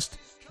that just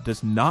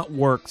does not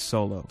work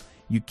solo.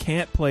 You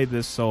can't play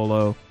this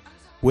solo.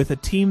 With a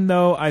team,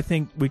 though, I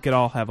think we could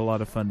all have a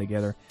lot of fun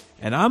together.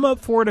 And I'm up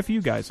for it if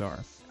you guys are.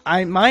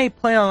 My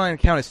Play Online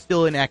account is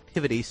still in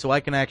activity, so I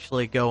can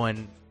actually go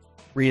and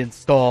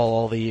reinstall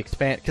all the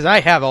because I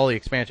have all the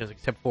expansions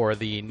except for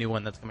the new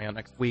one that's coming out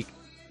next week,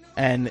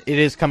 and it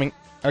is coming.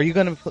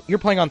 You're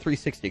playing on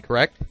 360,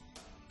 correct?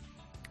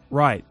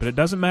 Right, but it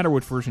doesn't matter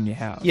what version you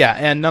have. Yeah,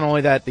 and not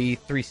only that, the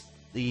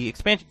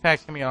expansion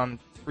pack's coming on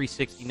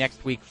 360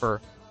 next week for,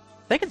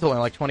 I think it's only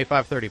like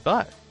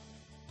 $25-$30.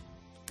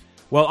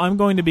 Well, I'm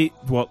going to be,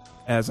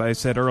 as I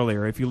said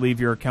earlier, if you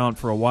leave your account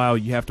for a while,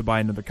 you have to buy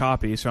another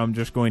copy, so I'm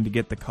just going to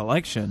get the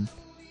collection,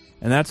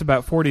 and that's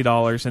about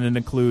 $40, and it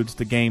includes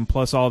the game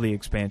plus all the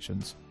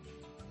expansions.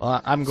 Well,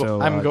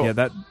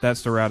 yeah,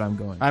 that's the route I'm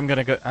going. I'm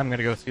gonna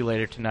go see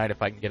later tonight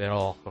if I can get it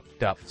all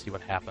hooked up and see what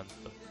happens.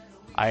 But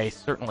I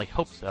certainly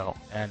hope so.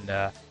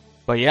 And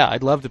but yeah,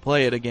 I'd love to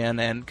play it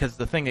again. And because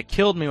the thing that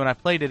killed me when I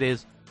played it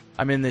is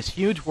I'm in this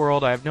huge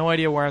world. I have no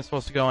idea where I'm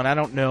supposed to go, and I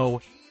don't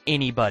know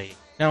anybody.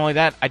 Not only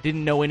that, I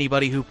didn't know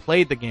anybody who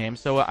played the game,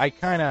 so I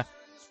kind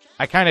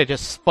of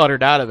just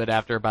sputtered out of it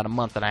after about a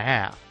month and a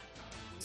half.